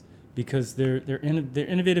formats, because they're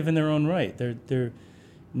innovative in their own right. They're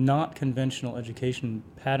not conventional education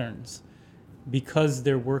patterns, because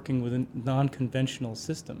they're working with a non-conventional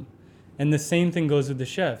system. And the same thing goes with the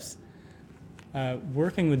chefs.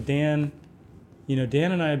 Working with Dan,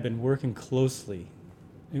 Dan and I have been working closely,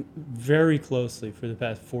 very closely, for the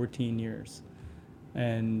past 14 years.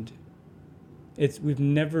 And we've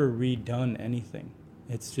never redone anything.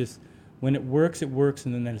 It's just, when it works, and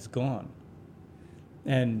then it's gone.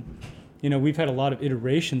 And, we've had a lot of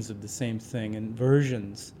iterations of the same thing and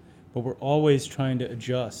versions, but we're always trying to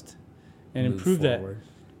adjust and improve forward.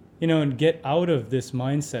 That, and get out of this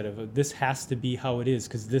mindset of this has to be how it is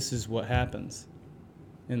because this is what happens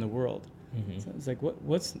in the world. So it's like,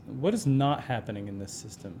 what is not happening in this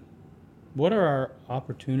system? What are our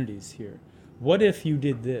opportunities here? What if you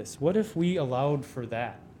did this? What if we allowed for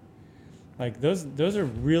that? Like, those are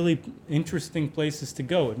really interesting places to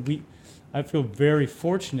go. And I feel very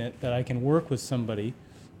fortunate that I can work with somebody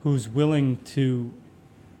who's willing to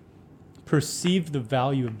perceive the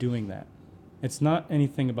value of doing that. It's not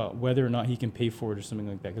anything about whether or not he can pay for it or something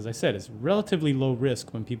like that. Because I said, it's relatively low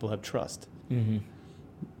risk when people have trust.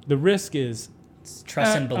 The risk is it's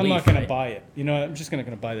trust and belief. I'm not going to buy it. I'm just going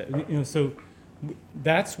to buy that. So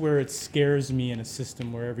that's where it scares me in a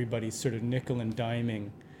system where everybody's sort of nickel and diming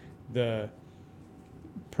the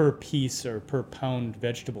per piece or per pound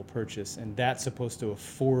vegetable purchase, and that's supposed to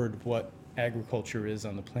afford what agriculture is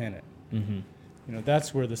on the planet.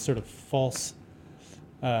 That's where the sort of false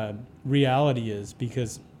reality is,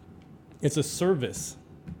 because it's a service.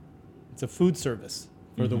 It's a food service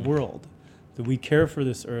for the world. That we care for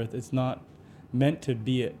this earth. It's not meant to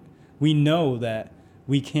be it. We know that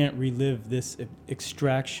we can't relive this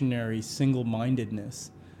extractionary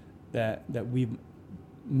single-mindedness that we've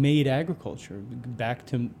made agriculture. Back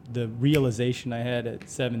to the realization I had at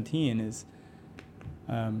 17 is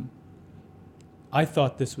I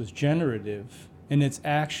thought this was generative, and it's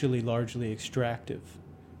actually largely extractive.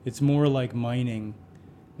 It's more like mining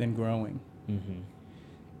than growing. Mm-hmm.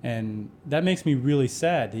 And that makes me really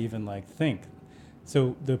sad to even like think.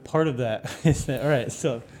 So the part of that is that, all right,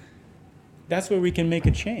 so that's where we can make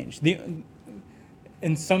a change.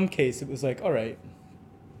 In some case, it was like, all right,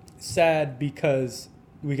 sad because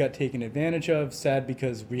we got taken advantage of, sad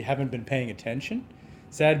because we haven't been paying attention,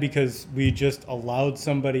 sad because we just allowed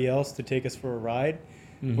somebody else to take us for a ride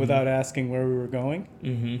without asking where we were going.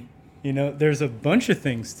 Mm-hmm. You know, there's a bunch of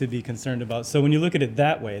things to be concerned about. So when you look at it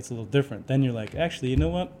that way, it's a little different. Then you're like, actually, you know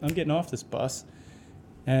what? I'm getting off this bus,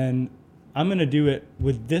 and I'm going to do it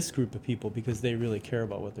with this group of people because they really care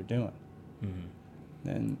about what they're doing.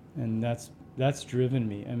 Mm-hmm. And that's driven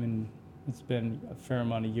me. I mean, it's been a fair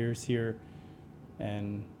amount of years here,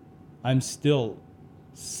 and I'm still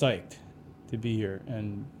psyched to be here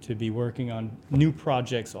and to be working on new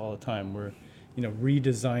projects all the time. We're,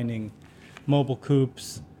 redesigning mobile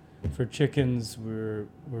coops for chickens. We're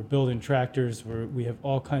building tractors. We have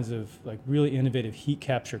all kinds of like really innovative heat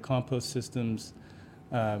capture compost systems.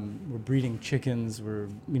 We're breeding chickens.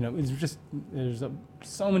 There's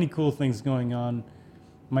so many cool things going on.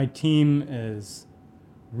 My team is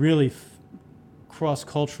really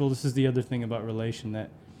cross-cultural. This is the other thing about relation, that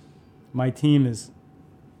my team is,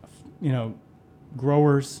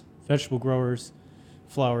 growers, vegetable growers,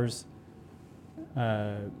 flowers,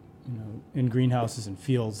 in greenhouses and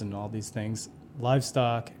fields and all these things,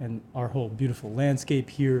 livestock, and our whole beautiful landscape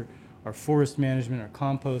here, our forest management, our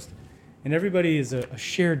compost. And everybody is a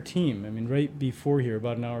shared team. I mean, right before here,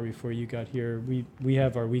 about an hour before you got here, we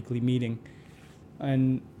have our weekly meeting.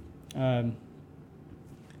 And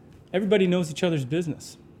everybody knows each other's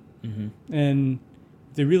business. Mm-hmm. And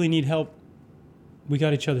if they really need help, we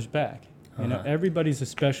got each other's back. Uh-huh. Everybody's a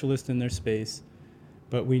specialist in their space,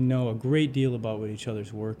 but we know a great deal about what each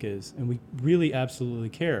other's work is, and we really absolutely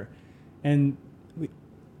care. And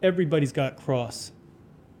everybody's got cross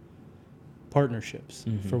partnerships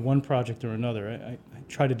for one project or another. I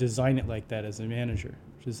try to design it like that as a manager,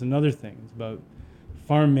 which is another thing. It's about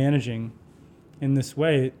farm managing in this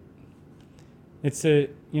way. It's the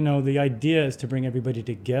idea is to bring everybody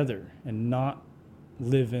together and not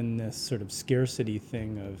live in this sort of scarcity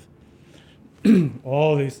thing of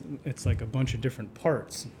all these. It's like a bunch of different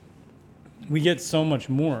parts. We get so much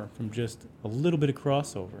more from just a little bit of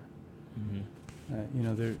crossover.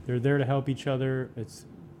 Mm-hmm. They're there to help each other. It's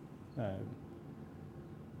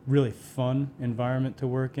really fun environment to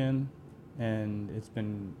work in, and it's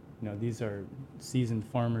been, these are seasoned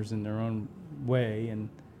farmers in their own way, and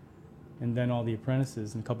then all the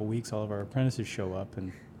apprentices, in a couple of weeks, all of our apprentices show up,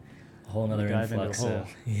 and a whole nother influx.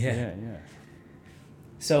 Yeah.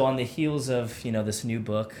 So on the heels of, this new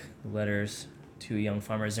book, Letters to a Young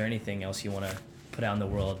Farmer, is there anything else you want to put out in the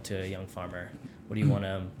world to a young farmer? What do you want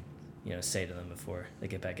to, say to them before they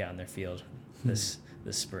get back out in their field this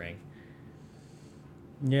spring?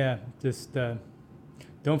 Yeah, just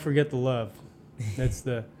don't forget the love. That's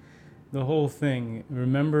the whole thing.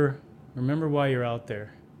 Remember why you're out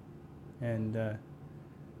there. And,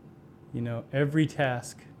 every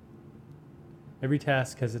task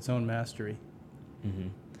has its own mastery.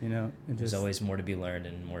 Mm-hmm. There's always more to be learned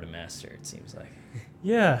and more to master, it seems like.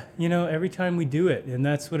 Yeah, every time we do it, and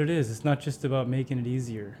that's what it is. It's not just about making it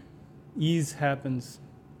easier. Ease happens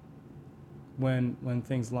when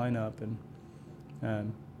things line up. And,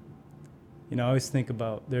 I always think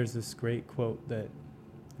about, there's this great quote that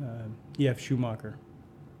E.F. Schumacher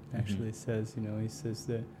actually says, he says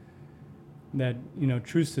that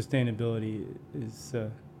true sustainability is,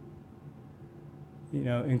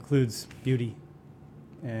 includes beauty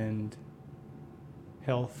and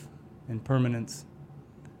health and permanence.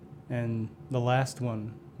 And the last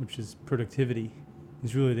one, which is productivity,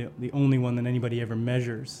 is really the only one that anybody ever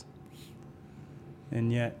measures.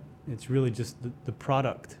 And yet it's really just the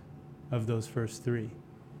product of those first three.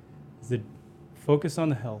 Is that focus on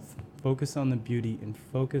the health, focus on the beauty, and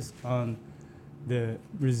focus on the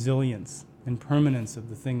resilience and permanence of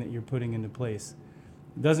the thing that you're putting into place.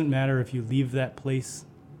 It doesn't matter if you leave that place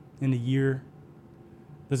in a year.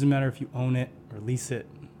 It doesn't matter if you own it or lease it.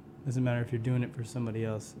 It doesn't matter if you're doing it for somebody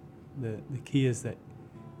else. The key is that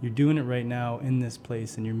you're doing it right now in this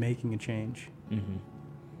place and you're making a change. Mm-hmm.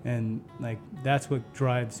 And that's what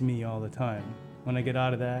drives me all the time. When I get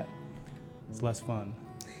out of that, it's less fun.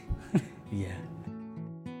 Yeah.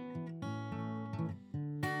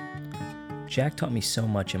 Jack taught me so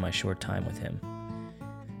much in my short time with him.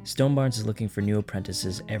 Stone Barns is looking for new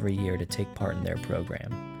apprentices every year to take part in their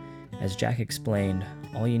program. As Jack explained,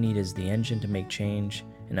 all you need is the engine to make change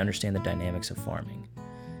and understand the dynamics of farming.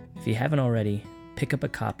 If you haven't already, pick up a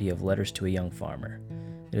copy of Letters to a Young Farmer.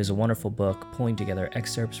 It is a wonderful book pulling together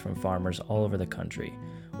excerpts from farmers all over the country,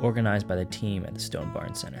 organized by the team at the Stone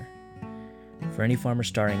Barn Center. For any farmer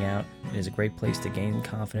starting out, it is a great place to gain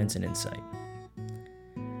confidence and insight.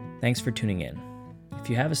 Thanks for tuning in. If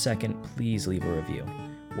you have a second, please leave a review.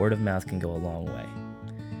 Word of mouth can go a long way.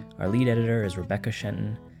 Our lead editor is Rebecca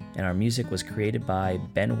Shenton, and our music was created by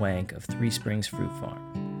Ben Wank of Three Springs Fruit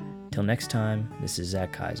Farm. Till next time, this is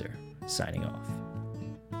Zach Kaiser, signing off.